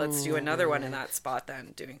 great. Let's do another one in that spot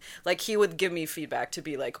then. Like he would give me feedback to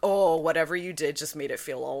be like, oh, whatever you did just made it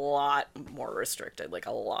feel a lot more restricted, like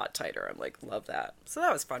a lot tighter. I'm like, love that. So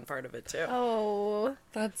that was fun part of it too. Oh,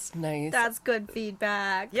 That's nice. that's good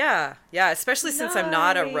feedback. Yeah, especially since I'm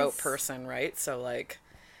not a rope Nice. person, right? So like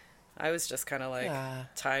I was just kind of like Yeah.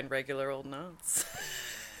 tying regular old knots.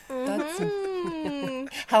 That's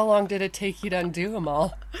Mm. how long did it take you to undo them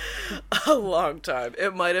all? A long time.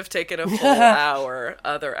 It might have taken a full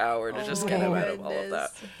other hour to just get him out of all of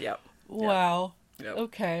that. goodness. Yep. Wow. Yep.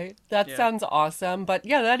 Okay. That Yeah. sounds awesome. But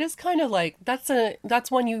yeah, that is kind of like that's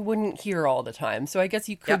one you wouldn't hear all the time. So I guess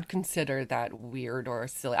you could Yep. consider that weird or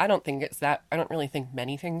silly. I don't really think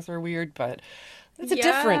many things are weird, but it's a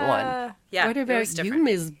different one. Yeah, What it about was you, different.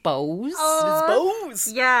 Ms. Bose?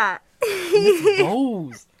 Bose. Yeah.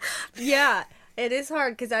 Bose. Yeah. It is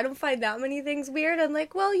hard because I don't find that many things weird. I'm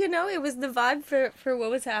like, well, it was the vibe for what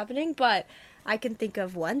was happening, but I can think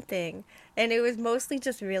of one thing, and it was mostly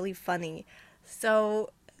just really funny. So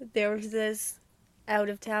there was this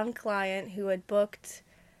out-of-town client who had booked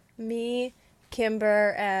me,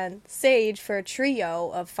 Kimber, and Sage for a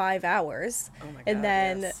trio of 5 hours. Oh my god. And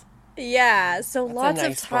then, yes. yeah, so a lots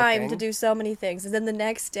nice of time to booking. do so many things. And then the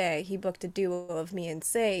next day, he booked a duo of me and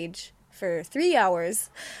Sage for 3 hours.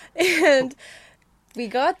 And we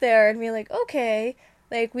got there and we were like, okay,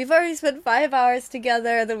 like, we've already spent 5 hours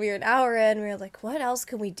together. Then we were an hour in. We were like, what else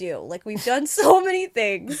can we do? Like, we've done so many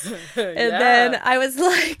things. And then I was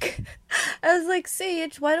like,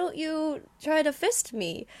 Sage, why don't you try to fist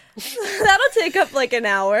me? That'll take up like an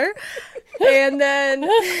hour. And then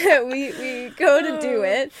we go to do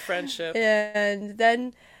it. Friendship. And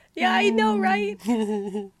then, yeah, I know, right?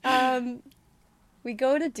 We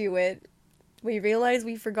go to do it. We realize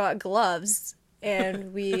we forgot gloves.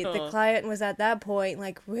 And the client was at that point,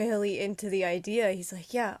 like, really into the idea. He's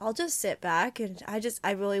like, yeah, I'll just sit back and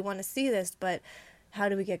I really want to see this, but how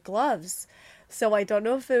do we get gloves? So I don't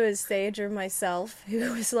know if it was Sage or myself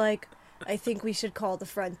who was like, I think we should call the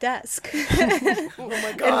front desk. Oh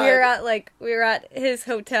my god. And we were at his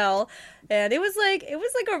hotel, and it was like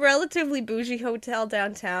a relatively bougie hotel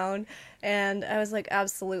downtown, and I was like,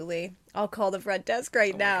 absolutely, I'll call the front desk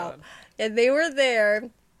right now. God. And they were there.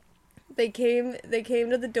 They came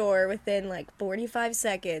to the door within like 45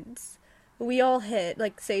 seconds. We all hid,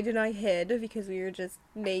 like Sage and I hid because we were just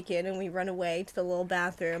naked, and we run away to the little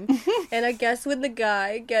bathroom. And I guess when the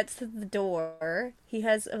guy gets to the door, he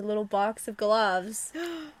has a little box of gloves,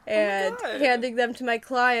 and God. handing them to my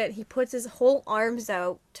client, he puts his whole arms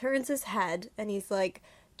out, turns his head, and he's like,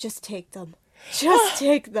 just take them. Just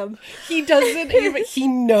take them. He doesn't even. He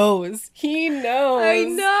knows. He knows. I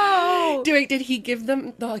know. Did he give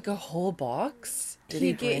them like a whole box? Did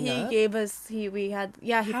he bring he up? gave us he How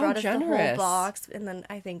brought us the whole generous. box, and then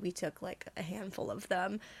I think we took like a handful of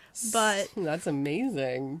them. But That's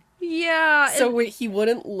amazing. yeah, So and- wait, he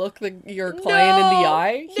wouldn't look your client in the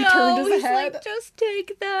eye? He turned his he's head? like, just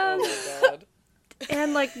take them. Oh my god.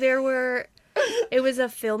 And like it was a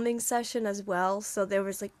filming session as well, so there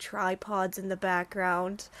was like tripods in the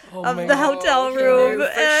background Oh of my the God. hotel he room. knew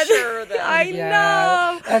for And sure then. I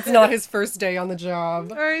know. That's not his first day on the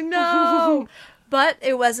job. I know. But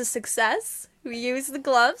it was a success. We used the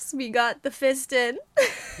gloves. We got the fist in.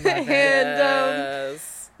 And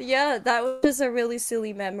Yes. yeah, that was just a really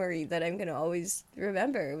silly memory that I'm going to always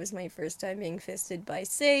remember. It was my first time being fisted by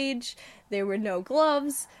Sage. There were no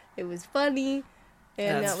gloves. It was funny.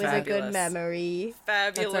 And That's that was a good fabulous. memory.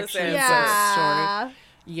 Fabulous actually answer. Yeah.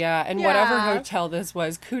 Yeah, and whatever Yeah. hotel this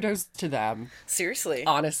was, kudos to them, Seriously.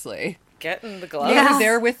 honestly. Getting the They gloves. Yeah. were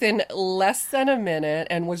there within less than a minute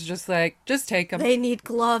and was just like, just take them. They need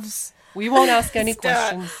gloves. We won't ask any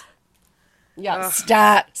Stat. questions. Yeah,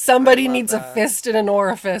 stat. Somebody love needs a that. fist in an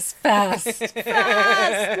orifice fast.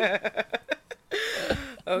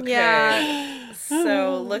 Okay. Yeah.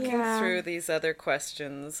 So looking Yeah. through these other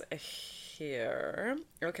questions here.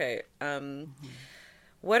 Okay.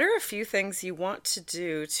 What are a few things you want to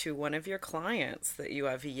do to one of your clients that you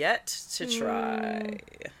have yet to try?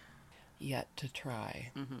 Yet to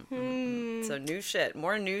try. So new shit,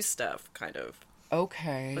 more new stuff, kind of.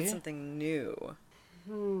 Okay. What's something new?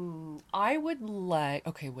 I would like.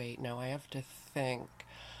 Okay, wait. No, I have to think.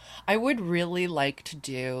 I would really like to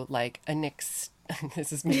do like an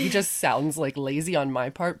This is maybe just sounds like lazy on my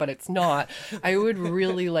part, but it's not. I would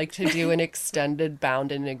really like to do an extended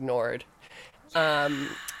bound and ignored.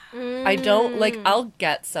 I don't like. I'll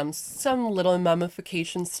get some little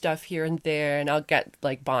mummification stuff here and there, and I'll get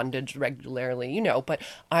like bondage regularly, But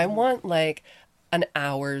I want like an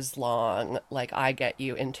hours long. Like I get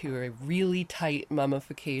you into a really tight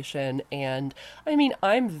mummification, and I mean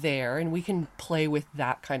I'm there, and we can play with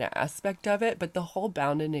that kind of aspect of it. But the whole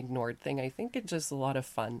bound and ignored thing, I think it's just a lot of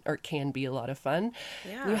fun, or can be a lot of fun.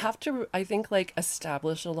 Yeah. You have to, I think, like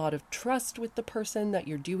establish a lot of trust with the person that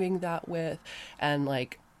you're doing that with, and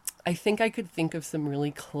like. I think I could think of some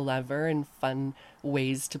really clever and fun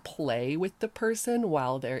ways to play with the person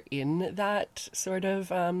while they're in that sort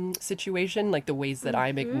of situation. Like the ways that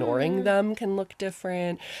I'm ignoring them can look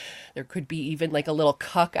different. There could be even like a little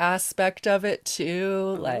cuck aspect of it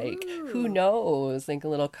too. Like who knows? Like a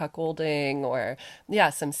little cuckolding or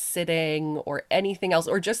some sitting or anything else,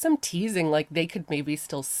 or just some teasing. Like they could maybe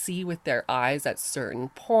still see with their eyes at certain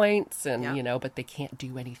points and, Yeah. but they can't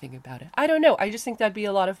do anything about it. I don't know. I just think that'd be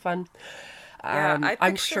a lot of fun. Yeah, I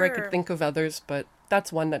I'm sure I picture- could think of others, but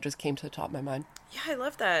that's one that just came to the top of my mind. Yeah, I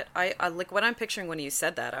love that. I like what I'm picturing when you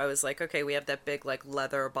said that. I was like, okay, we have that big like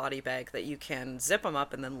leather body bag that you can zip them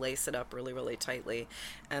up and then lace it up really, really tightly,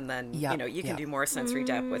 and then Yeah, you can yeah. do more sensory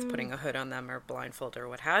depth with putting a hood on them or blindfold or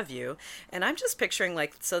what have you. And I'm just picturing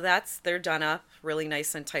like they're done up really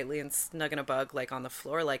nice and tightly and snug in a bug like on the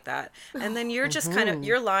floor like that, and then you're just kind of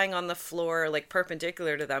you're lying on the floor like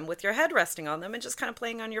perpendicular to them with your head resting on them and just kind of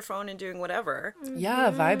playing on your phone and doing whatever.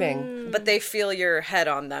 Yeah, vibing. But they feel your head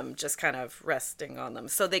on them, just kind of resting on them,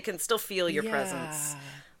 so they can still feel your presence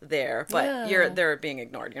there. But Yeah. they're being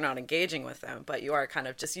ignored. You're not engaging with them, but you are kind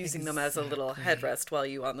of just using them as a little headrest while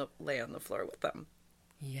you lay on the floor with them.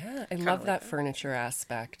 Yeah, I love like that that. furniture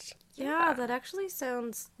aspect. Yeah, that actually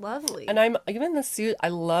sounds lovely. And I'm even the suit. I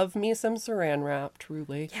love me some saran wrap,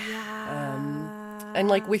 truly. And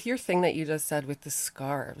like with your thing that you just said with the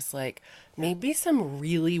scarves, like maybe some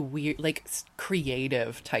really weird, like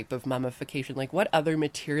creative type of mummification. Like what other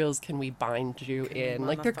materials can we bind you in?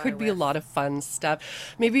 Like there mummify could be a with? lot of fun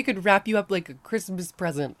stuff. Maybe you could wrap you up like a Christmas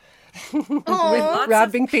present with Lots of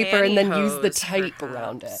wrapping paper and then use the pantyhose, tape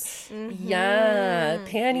around it. perhaps. Yeah, You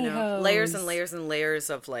pantyhose. know, layers and layers and layers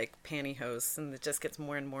of like pantyhose, and it just gets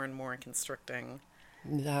more and more and more constricting.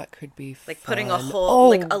 That could be Like putting a fun. whole, Oh,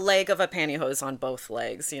 like a leg of a pantyhose on both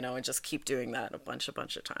legs, and just keep doing that a bunch of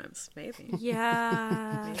times, maybe.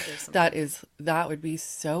 yeah. Maybe there's some- that would be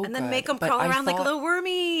so and then good. make them But crawl I around like a thought- little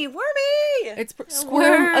wormy. It's a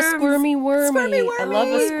squirmy wormy. Squirmy I love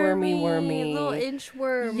a squirmy wormy. Little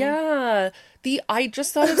inchworm. Yeah. I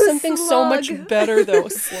just thought of something so much Slug. better though.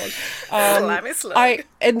 Slug. Slimy slug.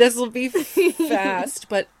 And this will be fast,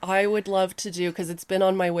 but I would love to do, because it's been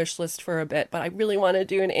on my wish list for a bit, but I really want want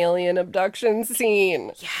to do an alien abduction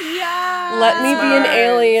scene. Yeah. Let me be an Mars.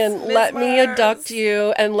 alien. Miss Let me Mars. abduct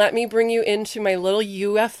you and let me bring you into my little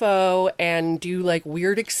UFO and do like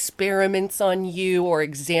weird experiments on you or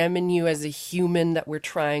examine you as a human that we're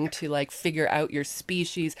trying to like figure out your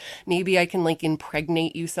species. Maybe I can like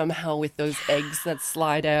impregnate you somehow with those eggs that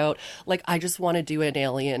slide out. Like I just want to do an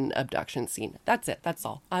alien abduction scene. That's it. That's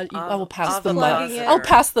all. I will pass the mic. Ovipositor. I'll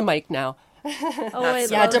pass the mic now. Oh, I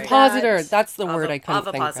That's Yeah, love great. depositor. that. That's the word I couldn't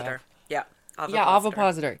think Ovipositor. of. Yeah. Yeah,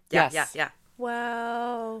 ovipositor. Yeah, Yes. yeah, yeah.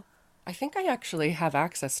 Wow. I think I actually have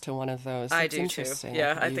access to one of those. I It's do too. interesting.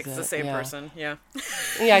 Yeah, could I use think it's the it. same Yeah. person. Yeah.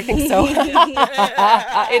 Yeah, I think so.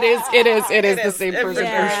 It is the same person for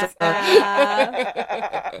Yeah.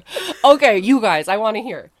 sure. Okay, you guys, I want to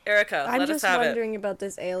hear. Erica, I'm let us just have it. wondering about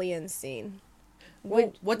this alien scene.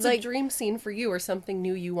 What's a like- dream scene for you or something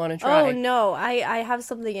new you want to try? Oh no, I have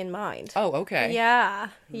something in mind. Oh, okay. Yeah,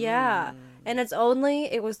 yeah. And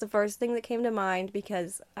it was the first thing that came to mind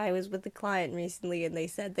because I was with a client recently and they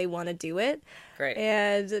said they want to do it. Great.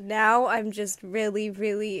 And now I'm just really,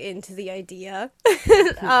 really into the idea.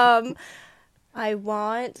 I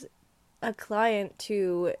want a client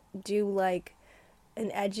to do like an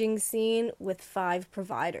edging scene with 5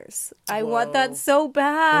 providers. I want that Whoa. so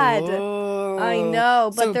bad. Oh. I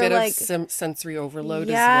know, but so a they're bit like of sensory overload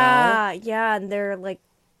as well. yeah, yeah, and they're like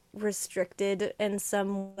restricted in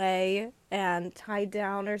some way and tied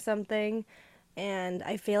down or something. And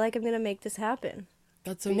I feel like I'm gonna make this happen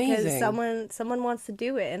That's because amazing. someone wants to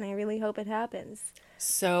do it, and I really hope it happens.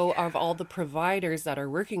 So, of all the providers that are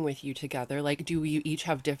working with you together, like, do you each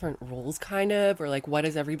have different roles, kind of, or like, what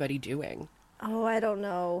is everybody doing? Oh, I don't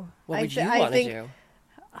know. What would you I want to think- do?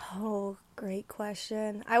 Oh, great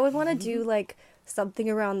question. I would want to do like something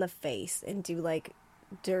around the face and do like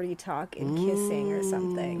dirty talk and kissing or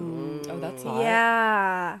something. Oh, that's hot.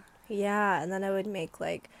 Yeah, yeah, and then I would make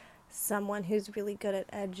like someone who's really good at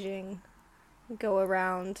edging go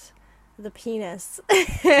around the penis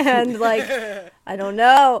and like I don't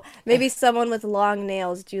know, maybe someone with long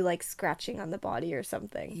nails do like scratching on the body or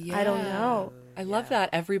something. I don't know. I love that.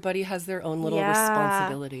 Everybody has their own little Yeah.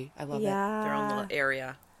 responsibility. I love it. Yeah. Their own little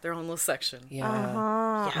area, their own little section. Yeah.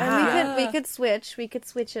 Uh-huh. Yeah. And we could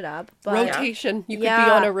switch it up. But Rotation. You could be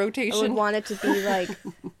yeah, on a I rotation. would want it to be like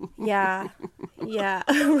yeah. Yeah.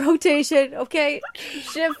 Rotation. Okay.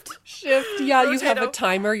 Shift. Yeah, you have a Rotato.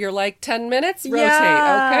 timer. You're like 10 minutes. Rotate.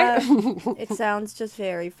 Yeah. Okay. It sounds just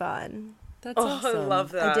very fun. That's Oh, awesome. I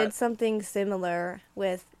love that. I did something similar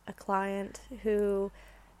with a client who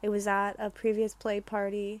it was at a previous play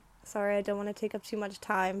party. Sorry, I don't want to take up too much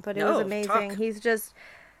time, but it was No, amazing. talk.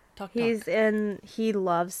 He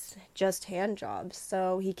loves just hand jobs.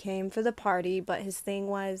 So he came for the party, but his thing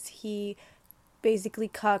was he basically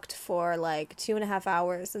cucked for like 2.5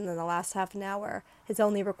 hours, and then the last half an hour, his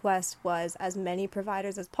only request was as many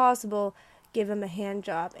providers as possible give him a hand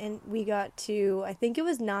job. And we got to, I think it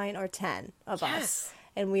was 9 or 10 of us, Yes.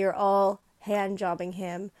 and we were all hand jobbing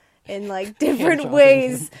him in like different Hand-jobbing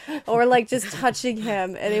ways or like just touching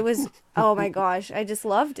him, and it was, oh my gosh, I just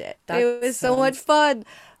loved it. That It was so sounds- much fun.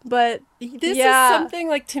 But This yeah. is something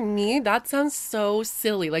like to me that sounds so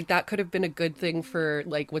silly. Like that could have been a good thing for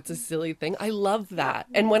like what's a silly thing. I love that.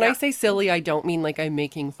 And when I say silly, I don't mean like I'm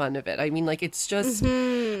making fun of it. I mean like it's just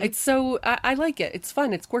it's so I like it. It's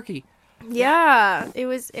fun. It's quirky. yeah, it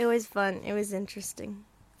was fun. It was interesting.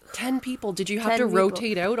 10 people. Did you have 10 to people.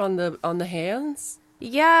 rotate out on the hands?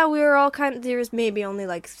 Yeah, we were all kind of, there was maybe only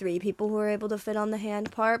like 3 people who were able to fit on the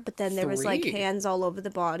hand part, but then there was like 3? hands all over the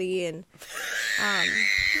body and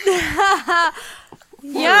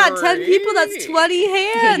yeah, 10 people, that's 20 You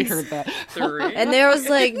hands. heard that. 3. And there was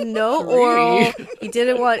like no 3. oral. He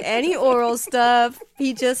didn't want any oral stuff.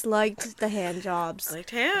 He just liked the hand jobs. Liked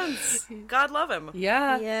hands. God love him.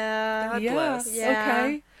 Yeah. Yeah. God Yeah. bless. Yeah.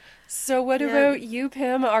 Okay. So what Yeah. about you,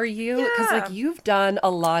 Pam? Are you because Yeah. like you've done a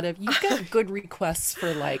lot of you've got good requests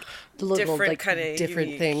for like little Different like kinda different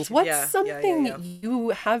unique- things. What's yeah, something yeah.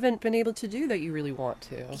 you haven't been able to do that you really want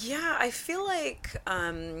to? Yeah, I feel like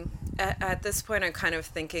at this point I'm kind of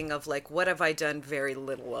thinking of like what have I done very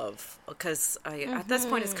little of, because at this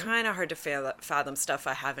point it's kind of hard to fathom stuff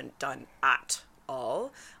I haven't done at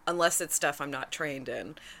all, unless it's stuff I'm not trained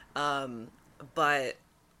in. But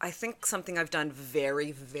I think something I've done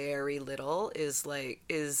very, very little is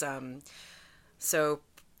so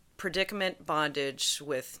predicament bondage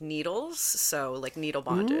with needles, so like needle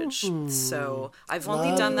bondage. So I've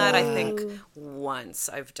only done that, I think once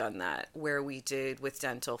I've done that, where we did with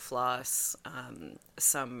dental floss,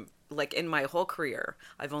 some, like in my whole career,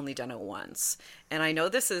 I've only done it once. And I know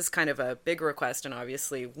this is kind of a big request and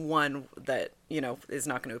obviously one that, you know, is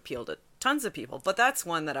not going to appeal to tons of people. But that's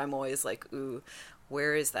one that I'm always like, ooh,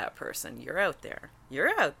 where is that person? You're out there.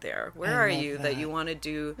 You're out there. Where are you that you want to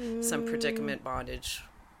do some predicament bondage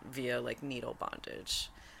via like needle bondage?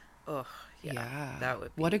 Oh, yeah. That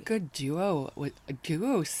would be... What a good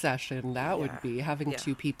duo session that would be, having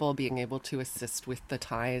two people being able to assist with the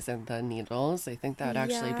ties and the needles. I think that would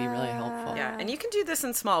actually be really helpful. Yeah, and you can do this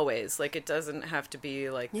in small ways. Like, it doesn't have to be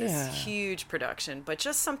like this huge production, but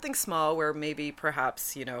just something small where maybe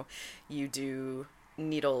perhaps, you know, you do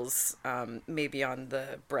needles maybe on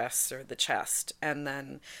the breasts or the chest, and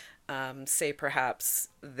then say perhaps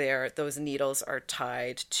those needles are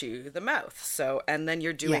tied to the mouth. So, and then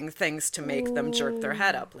you're doing things to make them jerk their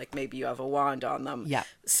head up. Like maybe you have a wand on them. Yeah.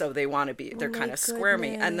 So they want to be, they're kind of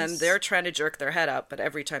squirmy. And then they're trying to jerk their head up, but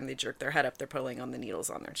every time they jerk their head up, they're pulling on the needles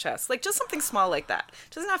on their chest. Like just something small like that.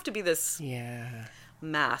 It doesn't have to be this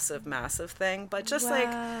massive thing, but just like,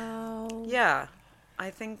 I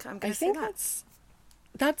think I'm going to say that.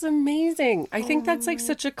 That's amazing. I think that's like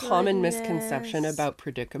such a common misconception about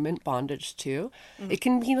predicament bondage too. It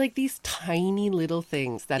can be like these tiny little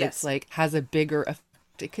things that it's like has a bigger effect.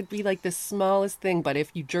 It could be like the smallest thing, but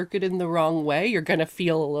if you jerk it in the wrong way, you're going to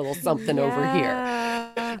feel a little something over here.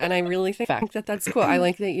 And I really think that that's cool. I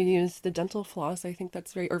like that you use the dental floss. I think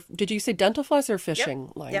that's very, or did you say dental floss or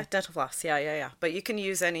fishing line? Yeah, dental floss. Yeah. But you can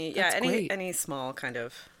use any small kind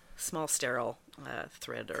of small sterile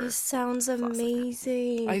thread or... This sounds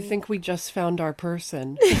amazing. I think we just found our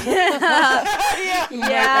person. Yeah. You might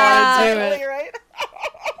want to do it. Right?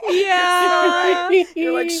 Yeah.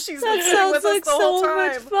 You're like, she's that been sounds with like us the whole so time.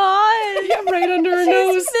 much fun. Yeah, right under her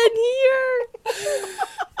nose. She's been here.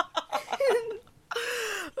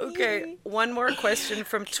 Okay, one more question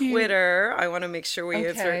from Twitter. I want to make sure we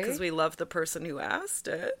answer it because we love the person who asked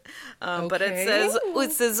it. But it says,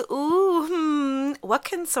 what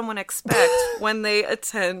can someone expect when they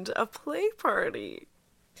attend a play party?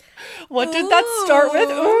 What did that start with?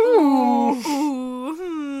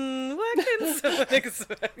 What can someone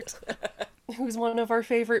expect? Who's one of our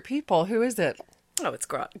favorite people? Who is it? Oh, it's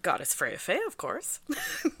Goddess Freya Faye, of course.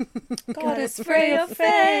 Goddess Freya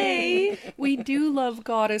Faye. We do love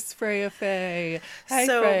Goddess Freya Faye. Hi,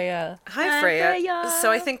 Freya. Hi, Freya.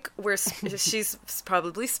 So I think she's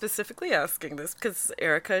probably specifically asking this because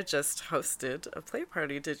Erica just hosted a play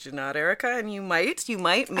party. Did you not, Erica? And you might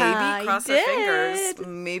maybe cross our fingers.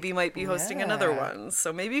 Maybe might be hosting another one.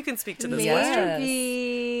 So maybe you can speak to this question.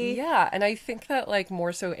 Yeah, and I think that like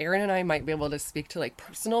more so Erin and I might be able to speak to like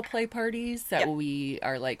personal play parties that we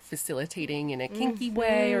are like facilitating in a kinky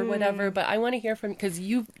way or whatever. But I want to hear from, because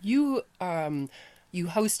you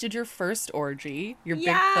hosted your first orgy, your big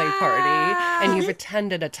play party, and you've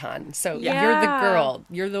attended a ton. So you're the girl.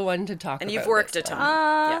 You're the one to talk about. And you've worked a ton.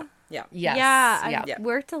 I've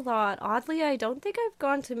worked a lot. Oddly, I don't think I've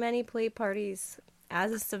gone to many play parties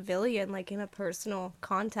as a civilian, like in a personal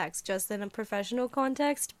context, just in a professional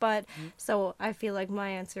context. But so I feel like my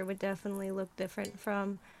answer would definitely look different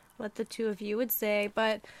from what the two of you would say.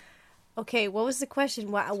 But okay, what was the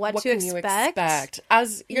question? What to can you expect?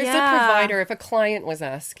 As a provider, if a client was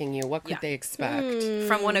asking you, what could they expect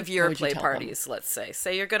from one of your play parties? Let's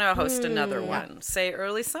say you're going to host another one, say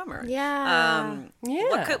early summer.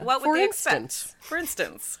 What would they expect? For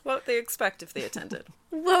instance, what would they expect if they attended?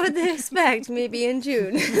 What would they expect? Maybe in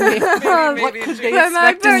June. maybe in June. For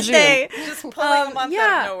my birthday. Just pulling a month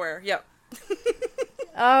out of nowhere. Yep.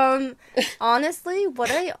 Honestly,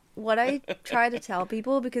 what I try to tell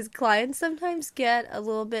people, because clients sometimes get a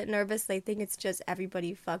little bit nervous, they think it's just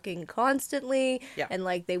everybody fucking constantly, and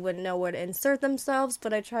like they wouldn't know where to insert themselves,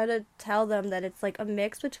 but I try to tell them that it's like a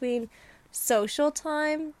mix between social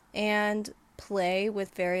time and play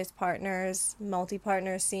with various partners,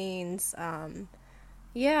 multi-partner scenes.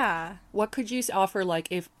 What could you offer,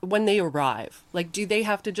 like, when they arrive? Like, do they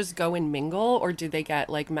have to just go and mingle, or do they get,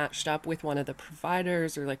 like, matched up with one of the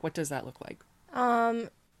providers, or, like, what does that look like? I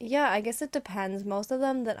guess it depends. Most of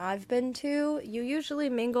them that I've been to, you usually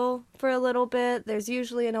mingle for a little bit. There's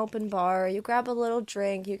usually an open bar. You grab a little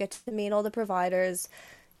drink. You get to meet all the providers,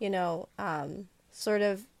 sort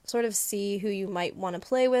of see who you might want to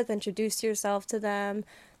play with, introduce yourself to them,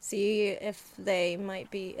 see if they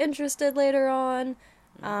might be interested later on.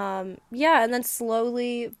 And then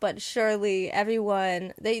slowly but surely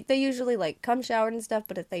everyone, they usually like come showered and stuff,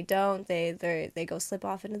 but if they don't, they go slip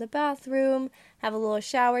off into the bathroom, have a little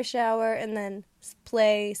shower, and then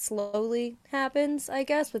play slowly happens, I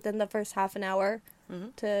guess, within the first half an hour.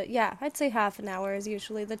 I'd say half an hour is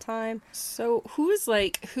usually the time. So who's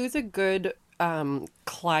a good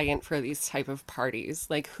client for these type of parties?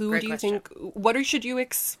 Like, who Great do you question. think, should you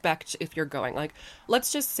expect if you're going? Like,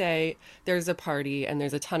 let's just say there's a party and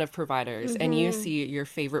there's a ton of providers and you see your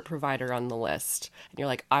favorite provider on the list and you're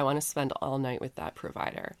like, I want to spend all night with that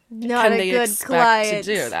provider. Not Can a they good expect client.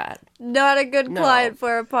 to do that? Not a good No. client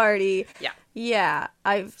for a party. Yeah. Yeah,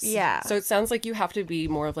 So it sounds like you have to be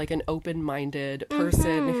more of like an open-minded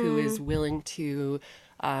person who is Mm-hmm. willing to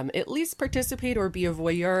at least participate or be a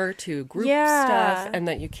voyeur to group Yeah. stuff, and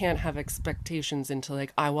that you can't have expectations into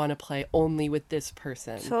like, I want to play only with this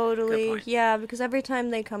person. Good Totally. point. Yeah, because every time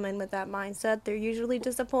they come in with that mindset, they're usually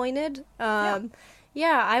disappointed.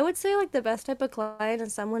 Yeah, I would say like the best type of client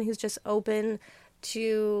is someone who's just open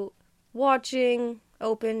to watching,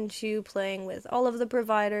 open to playing with all of the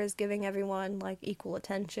providers, giving everyone like equal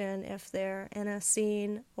attention if they're in a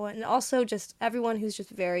scene, and also just everyone who's just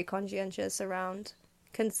very conscientious around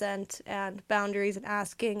consent and boundaries and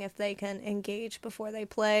asking if they can engage before they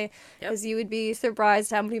play, because you would be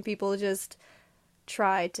surprised how many people just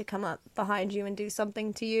try to come up behind you and do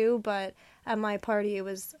something to you. But at my party it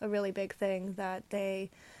was a really big thing that they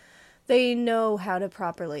know how to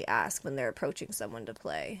properly ask when they're approaching someone to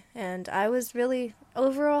play. And I was really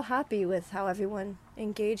overall happy with how everyone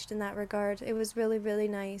engaged in that regard. It was really, really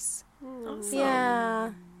nice. Awesome.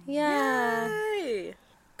 Yeah. Yeah. Yay.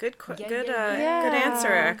 Good yeah. good answer,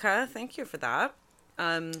 Erica. Thank you for that.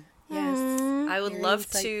 Yes. I would Very love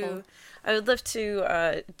insightful.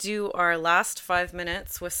 to do our last 5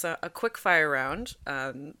 minutes with a quick fire round.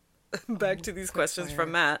 Back to these questions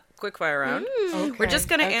from Matt. Quick fire round. We're just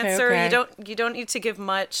gonna Okay, answer. okay. You don't need to give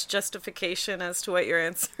much justification as to what your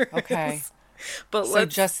answer Okay. is. But So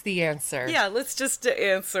let's just the answer. yeah, let's just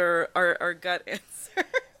answer our gut answer.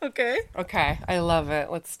 Okay. Okay. I love it.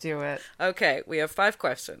 Let's do it. Okay, we have 5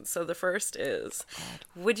 questions. So the first is,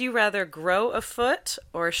 would you rather grow a foot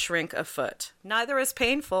or shrink a foot? Neither is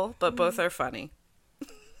painful, but both are funny.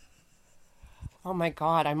 Oh my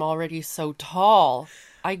God. I'm already so tall.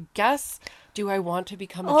 I guess, do I want to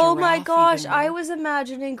become a Oh my giraffe gosh, even I more? was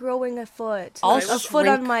imagining growing a foot. I'll Like a foot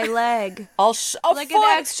on shrink- my leg. A Like foot!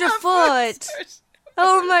 an extra foot.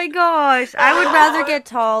 Oh my gosh. I would rather get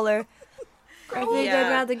taller. I think Yeah. I'd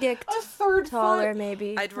rather get A third taller foot.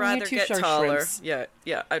 maybe. I'd You rather two get show taller. shrimps.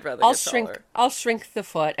 Yeah, I'd rather I'll get shrink. taller. I'll shrink the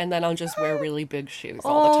foot, and then I'll just wear really big shoes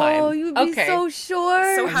all the time. Oh, you'd be okay. so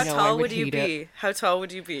short. So I how know, I tall would would you hate be? How tall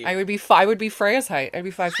would you be? I would be Freya's height. I'd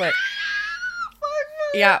be 5 foot.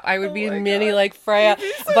 Yeah, I would be Oh my mini God. like Freya,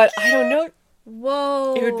 but I don't know.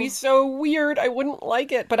 Whoa. It would be so weird. I wouldn't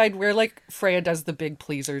like it, but I'd wear like Freya does the big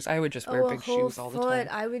pleasers. I would just wear a big whole shoes all the foot.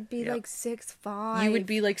 time. I would be Yep. like 6'5". You would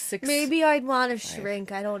be like 6. Maybe I'd want to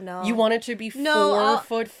shrink. I don't know. You want it to be No,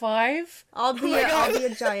 4'5"? I'll be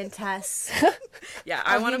a giantess. Yeah,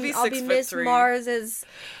 I want to be I'll be Miss 6'3". Mars's.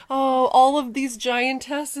 Oh, all of these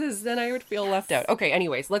giantesses. Then I would feel left out. Okay,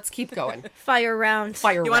 anyways, let's keep going. Fire round.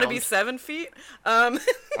 Fire You want to round. be 7 feet?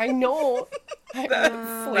 I know. I would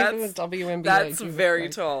sleep in the WNBA. That's Jesus very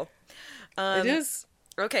Christ. tall. It is.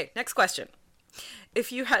 Okay, next question.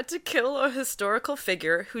 If you had to kill a historical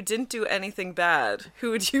figure who didn't do anything bad,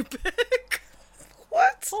 who would you pick?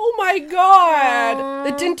 What? Oh my god!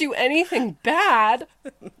 That didn't do anything bad.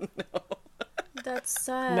 That's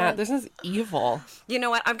sad. Matt, this is evil. You know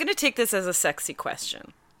what? I'm going to take this as a sexy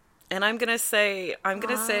question. And I'm going to say,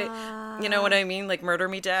 you know what I mean? Like murder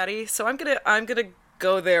me daddy. So I'm going to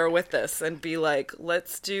go there with this and be like,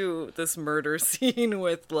 let's do this murder scene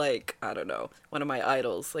with like, I don't know, one of my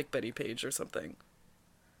idols, like Betty Page or something.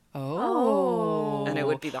 Oh. And it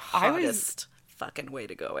would be the I was- hottest fucking way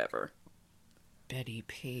to go ever. Betty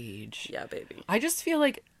Page. Yeah, baby. I just feel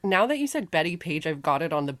like now that you said Betty Page, I've got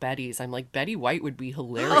it on the Bettys. I'm like, Betty White would be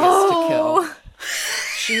hilarious to kill.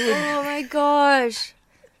 She would. Oh my gosh.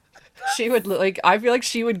 She would like. I feel like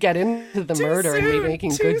she would get into the murder and be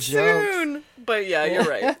making Too good jokes. soon. But yeah, you're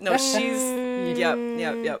right. No, she's.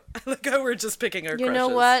 Yep. Look how we're just picking our You crushes. know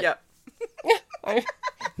what? Yep. I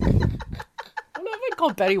don't know if I'd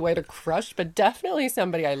call Betty White a crush, but definitely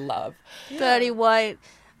somebody I love. Betty White.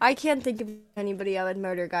 I can't think of anybody I would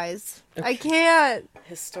murder, guys. I can't.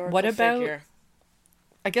 Historical What about- figure.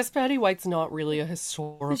 I guess Betty White's not really a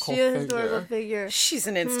historical She is a figure. historical figure. She's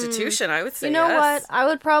an institution, I would say. You know yes. what? I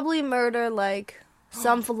would probably murder, like,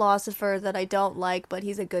 some philosopher that I don't like, but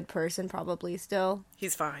he's a good person probably still.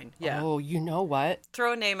 He's fine. Yeah. Oh, you know what?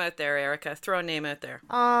 Throw a name out there, Erica. Throw a name out there.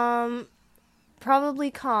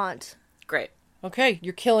 Probably Kant. Great. Okay,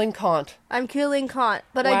 you're killing Kant. I'm killing Kant,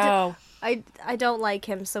 but Wow. I don't like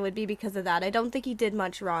him, so it'd be because of that. I don't think he did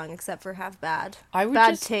much wrong except for have bad I would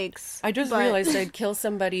bad just- takes. I just but- realized I'd kill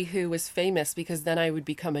somebody who was famous because then I would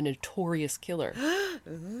become a notorious killer.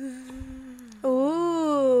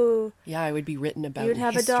 Ooh. Yeah, I would be written about. You'd in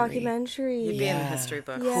have history. a documentary. You'd be in the Yeah. history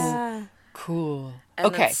books. Yeah. Cool. And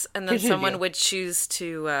okay. then continue. someone would choose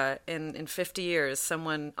to, in 50 years,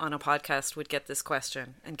 someone on a podcast would get this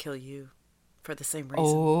question and kill you for the same reason.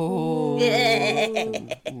 Oh.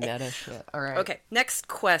 Meta shit. All right. Okay, next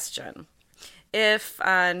question. If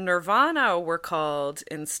Nirvana were called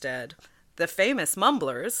instead the Famous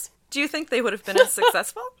Mumblers, do you think they would have been as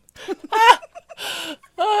successful?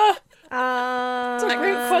 That's a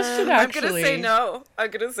great question, I'm actually. going to say no. I'm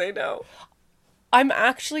going to say no. I'm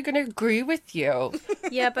actually going to agree with you.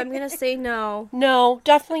 Yep, I'm gonna say no. No,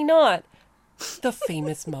 definitely not. The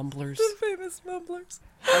Famous Mumblers. Famous Mumblers.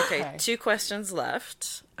 Okay, 2 questions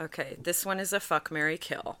left. Okay, this one is a fuck, marry,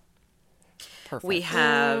 kill. Perfect.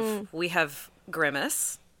 We have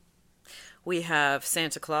Grimace, we have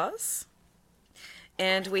Santa Claus,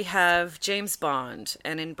 and we have James Bond.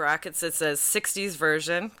 And in brackets it says 60s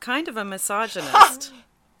version, kind of a misogynist.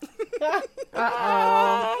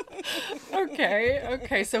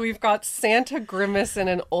 Okay, so we've got Santa, Grimace, and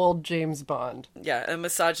an old James Bond. Yeah, a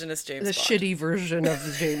misogynist James The Bond. shitty version of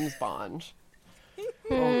the James Bond.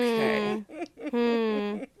 Okay.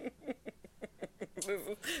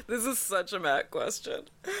 This is such a Matt question.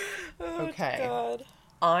 Okay. God.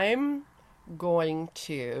 I'm gonna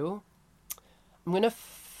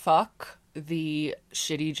fuck the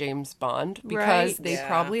shitty James Bond because Right. they Yeah.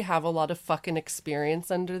 probably have a lot of fucking experience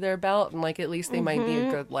under their belt and like at least they might be a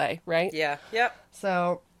good lay, right? Yeah, yep.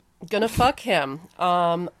 So gonna fuck him.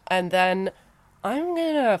 And then I'm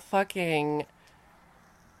gonna fucking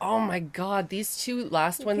oh my god, these 2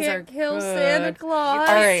 last ones are Can't kill good. Santa Claus.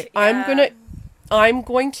 All right, Yeah. I'm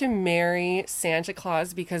going to marry Santa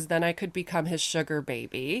Claus because then I could become his sugar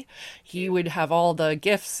baby. He would have all the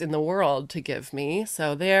gifts in the world to give me.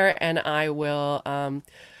 So there, and I will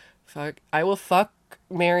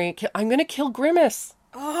marry. I'm gonna kill Grimace.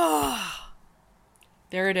 Oh,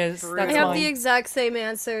 There it is. Brutal. That's I have mine. the exact same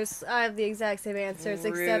answers.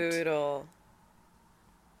 Except brutal.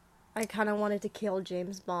 I kind of wanted to kill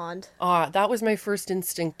James Bond. That was my first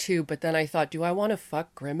instinct too, but then I thought, do I want to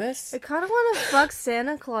fuck Grimace? I kind of want to fuck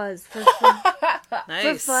Santa Claus for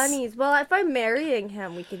Nice. funnies. Well, if I'm marrying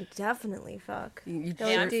him, we can definitely fuck. You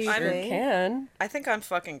Don't sure, you sure think? can. I think I'm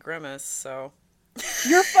fucking Grimace, so.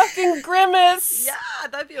 You're fucking Grimace! Yeah,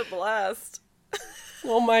 that'd be a blast.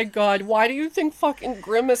 Oh my god, why do you think fucking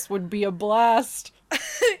Grimace would be a blast?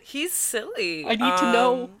 He's silly. I need to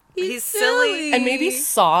know. He's silly. And maybe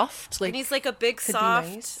soft, like And he's like a big, could be soft,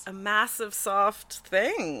 nice. a massive, soft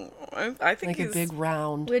thing. I think like a he's... big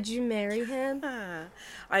round. Would you marry him?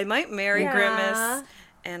 I might marry Yeah. Grimace,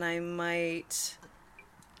 and I might...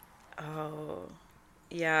 Oh,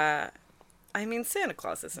 yeah. I mean, Santa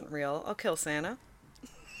Claus isn't real. I'll kill Santa.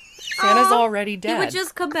 Santa's already He dead. would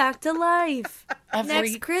just come back to life Every-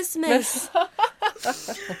 next Christmas.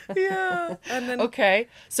 Yeah. And then Okay,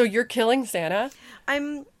 so you're killing Santa?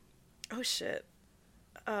 I'm... Oh, shit.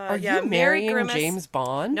 Are yeah, you marry marrying Grimace. James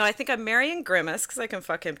Bond? No, I think I'm marrying Grimace because I can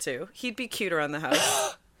fuck him too. He'd be cuter on the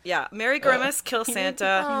house. Yeah, marry Grimace, kill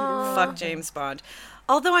Santa, fuck James Bond.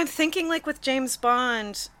 Although I'm thinking, like, with James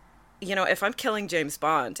Bond, you know, if I'm killing James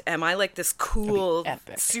Bond, am I like this cool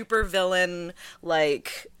epic. super villain,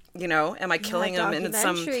 like, you know, am I killing him in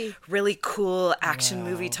some documentary. really cool action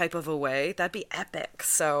movie type of a way? That'd be epic.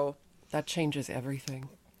 So, That changes everything.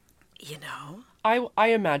 you know. I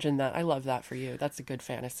imagine that. I love that for you. That's a good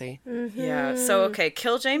fantasy. Yeah. So, okay,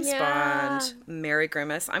 kill James Yeah. Bond, marry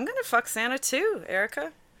Grimace. I'm going to fuck Santa too,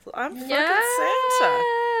 Erica. I'm fucking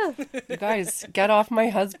Santa. You guys, get off my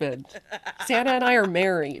husband. Santa and I are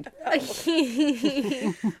married.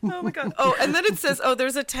 Oh my god. Oh, and then it says, oh,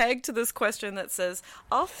 there's a tag to this question that says,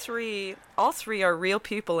 all three are real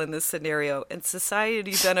people in this scenario, and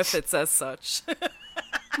society benefits as such.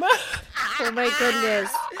 Oh my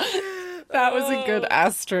goodness. That was a good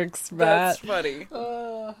asterisk, That's Matt. funny.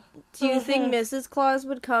 Do you think Mrs. Claus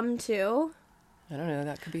would come too? I don't know.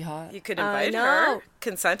 That could be hot. You could invite know. her.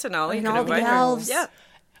 Consent and all. You And can all the invite elves. her. Yeah,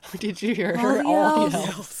 Did you hear All her? the All the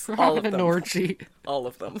elves. elves. We're All of having an them. orgy. all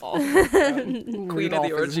of them. Queen Queen of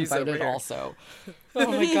the orgies over here. also.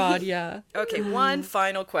 Oh my god, yeah. Okay, one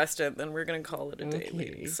final question, then we're gonna call it a day, Okay.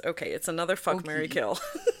 ladies. Okay, it's another fuck, marry, kill.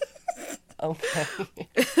 Okay.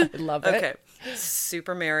 I love it. Okay,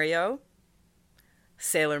 Super Mario,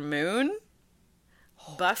 Sailor Moon,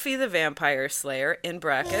 Buffy the Vampire Slayer, in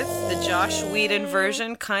brackets, the Josh Whedon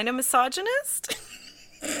version, kind of misogynist.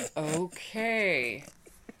 Okay.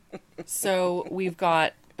 So we've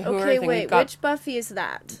got. Who are Okay, the- wait. we've got, Which Buffy is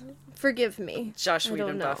that? Forgive me. Josh I don't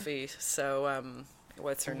Whedon know. Buffy. So,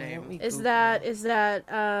 what's her name? Is that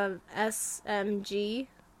SMG?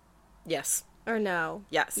 Yes. Or no?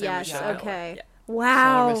 Yeah, Sarah Yes. Michelle Gellar. Okay. Yeah. Wow.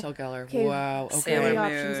 Sarah Michelle Gellar. Okay. Wow. Okay. Sailor Three Moon.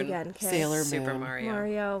 options again. Okay. Sailor Moon. Super Mario.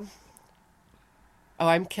 Mario. Oh,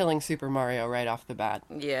 I'm killing Super Mario right off the bat.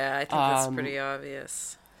 Yeah, I think that's pretty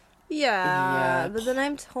obvious. Yeah, Yeah. but then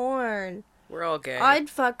I'm torn. We're all gay. I'd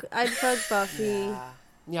fuck Buffy.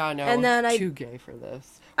 Yeah, no. And then too gay for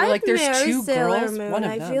this. I'd Like, there's marry two Sailor girls. Moon. One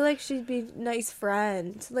of I them. feel like she'd be a nice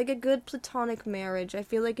friend, like a good platonic marriage. I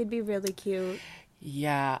feel like it'd be really cute.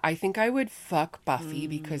 Yeah, I think I would fuck Buffy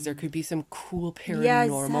because there could be some cool paranormal Yeah,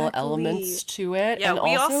 exactly. elements to it. Yeah, and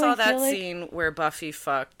we all also, saw I that feel like- scene where Buffy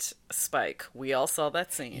fucked Spike. We all saw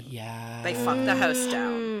that scene. Yeah. They fucked the house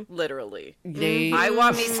down, literally. They, I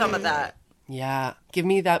want me some of that. yeah. Give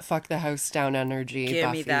me that fuck the house down energy, Give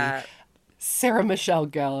Buffy. me that. Sarah Michelle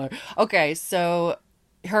Gellar. Okay, so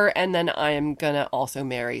her, and then I am gonna also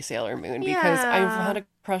marry Sailor Moon because I've Yeah. had a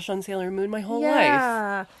crush on Sailor Moon my whole life.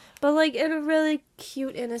 Yeah, but like in a really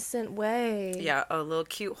cute, innocent way. Yeah, a little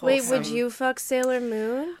cute, wholesome. Wait, would you fuck Sailor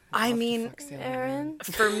Moon, I mean, Aaron?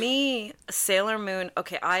 for me, Sailor Moon.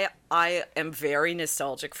 Okay, I am very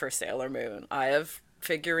nostalgic for Sailor Moon. I have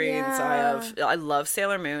figurines. I love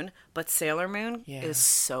Sailor Moon, but Sailor Moon Yeah. is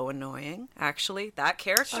so annoying. Actually, that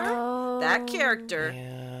character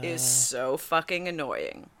Yeah. is so fucking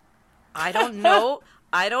annoying. I don't know.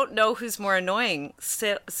 I don't know who's more annoying,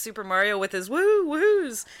 Super Mario with his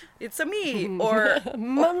woohoos, it's a me, or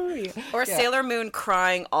Mommy. Sailor Moon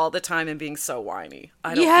crying all the time and being so whiny.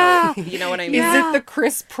 I don't Yeah. know. You know what I mean? Is it the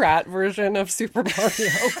Chris Pratt version of Super Mario?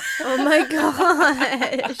 Oh my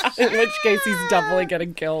gosh! In which case he's definitely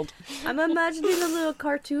getting killed. I'm imagining a little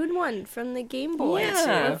cartoon one from the Game Boy.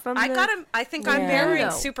 Yeah. Or from I the... got him. I think I'm Yeah. marrying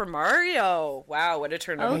Nintendo. Super Mario. Wow, what a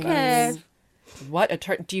turn of events. Okay. What a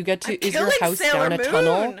do you get to? Is your Killing house Sailor down a Moon.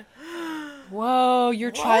 tunnel? Whoa,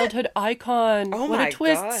 your childhood icon. Oh what my a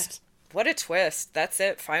twist. God. What a twist. That's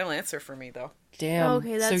it. Final answer for me, though. Damn.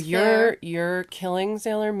 Okay, so that's you're fair. you're killing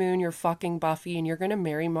Sailor Moon, you're fucking Buffy, and you're gonna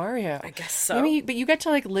marry Mario. I guess so. Maybe, but you get to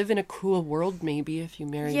like live in a cool world maybe if you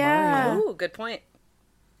marry Yeah. Mario. Ooh, good point.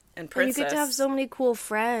 And And you Princess. get to have so many cool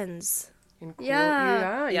friends. And cool-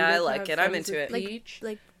 Yeah. you Yeah, I get to like have it. I'm friends into with it. Like, Peach.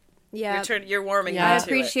 like, yeah. You're warming Yeah. me I to it.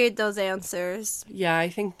 appreciate those answers. Yeah, I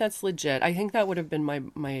think that's legit. I think that would have been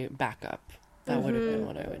my backup. That would have been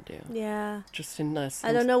what I would do. Yeah. Just in this.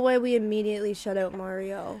 I don't know why we immediately shut out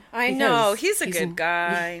Mario. I Because know. He's a he's good in-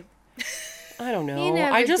 guy. I don't He know.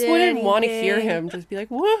 never I just did wouldn't want to hear anything. him just be like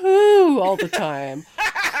woohoo all the time.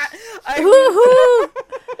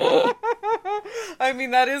 I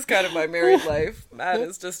mean, that is kind of my married life. Matt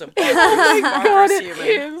is just a bonkers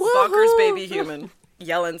human. Bonkers baby human.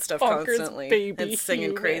 Yelling stuff Bonkers constantly baby and singing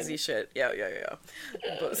human. crazy shit. Yeah.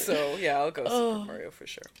 But, so, yeah, I'll go Super Mario for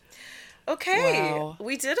sure. Okay, Wow.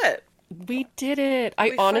 we did it. We did it. I We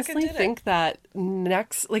fucking honestly did it. think that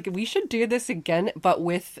next, like, we should do this again, but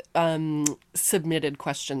with submitted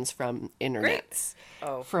questions from internets.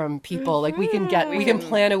 Oh. From people. Like, we can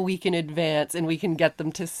plan a week in advance and we can get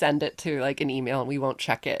them to send it to, like, an email and we won't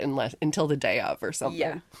check it until the day of or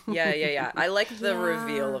something. Yeah. I like the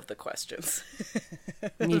reveal of the questions.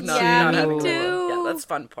 Me too. Yeah, me having too. to- Yeah, that's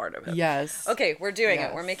fun part of it. Yes. Okay, we're doing it.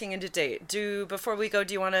 Yes. We're making it a date. Before we go,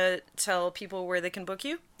 do you want to tell people where they can book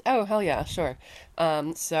you? Oh, hell yeah, sure.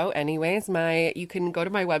 So anyways, you can go to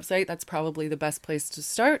my website. That's probably the best place to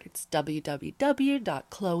start. It's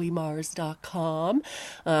www.chloemars.com.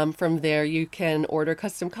 From there, you can order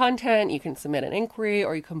custom content, you can submit an inquiry,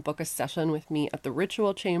 or you can book a session with me at the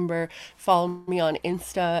Ritual Chamber. Follow me on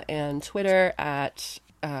Insta and Twitter at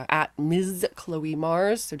Ms. Chloe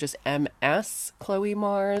Mars, so just MS Chloe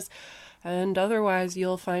Mars. And otherwise,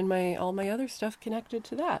 you'll find all my other stuff connected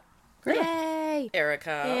to that. Yay! Erica.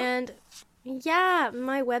 And yeah,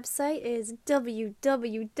 my website is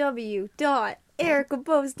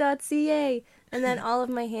www.ericabose.ca. And then all of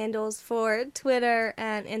my handles for Twitter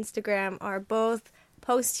and Instagram are both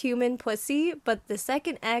posthuman pussy, but the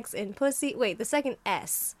second S in pussy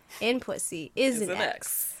is an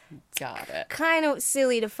X. Got it. Kind of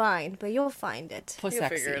silly to find, but you'll find it. You'll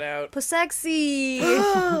figure it out. Pussexy!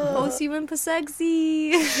 Posthuman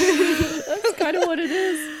pussexy! That's kind of what it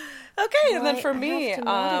is. Okay, and then Right, for I me, have to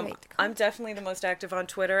moderate the I'm definitely the most active on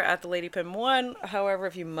Twitter at TheLadyPim1. However,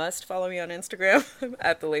 if you must follow me on Instagram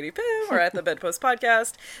at TheLadyPim or at The Bedpost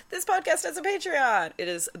Podcast. This podcast has a Patreon. It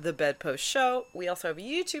is The Bedpost Show. We also have a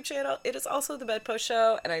YouTube channel. It is also The Bedpost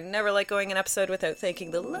Show, and I never like going an episode without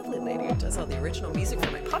thanking the lovely lady who does all the original music for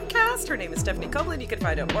my podcast. Her name is Stephanie Copeland. You can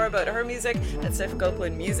find out more about her music at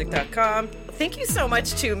StephCopelandMusic.com. Thank you so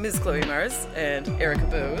much to Ms. Chloe Mars and Erica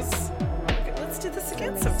Bose. Okay, let's do this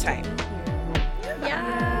again sometime.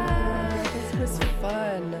 Yeah! was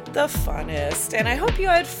fun. The funnest. And I hope you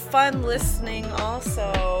had fun listening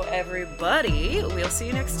also, everybody. We'll see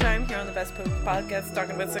you next time here on the Best Podcast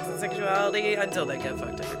talking about sex and sexuality. Until then, get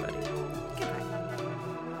fucked, everybody.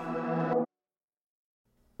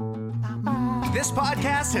 This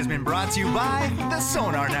podcast has been brought to you by the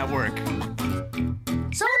Sonar Network.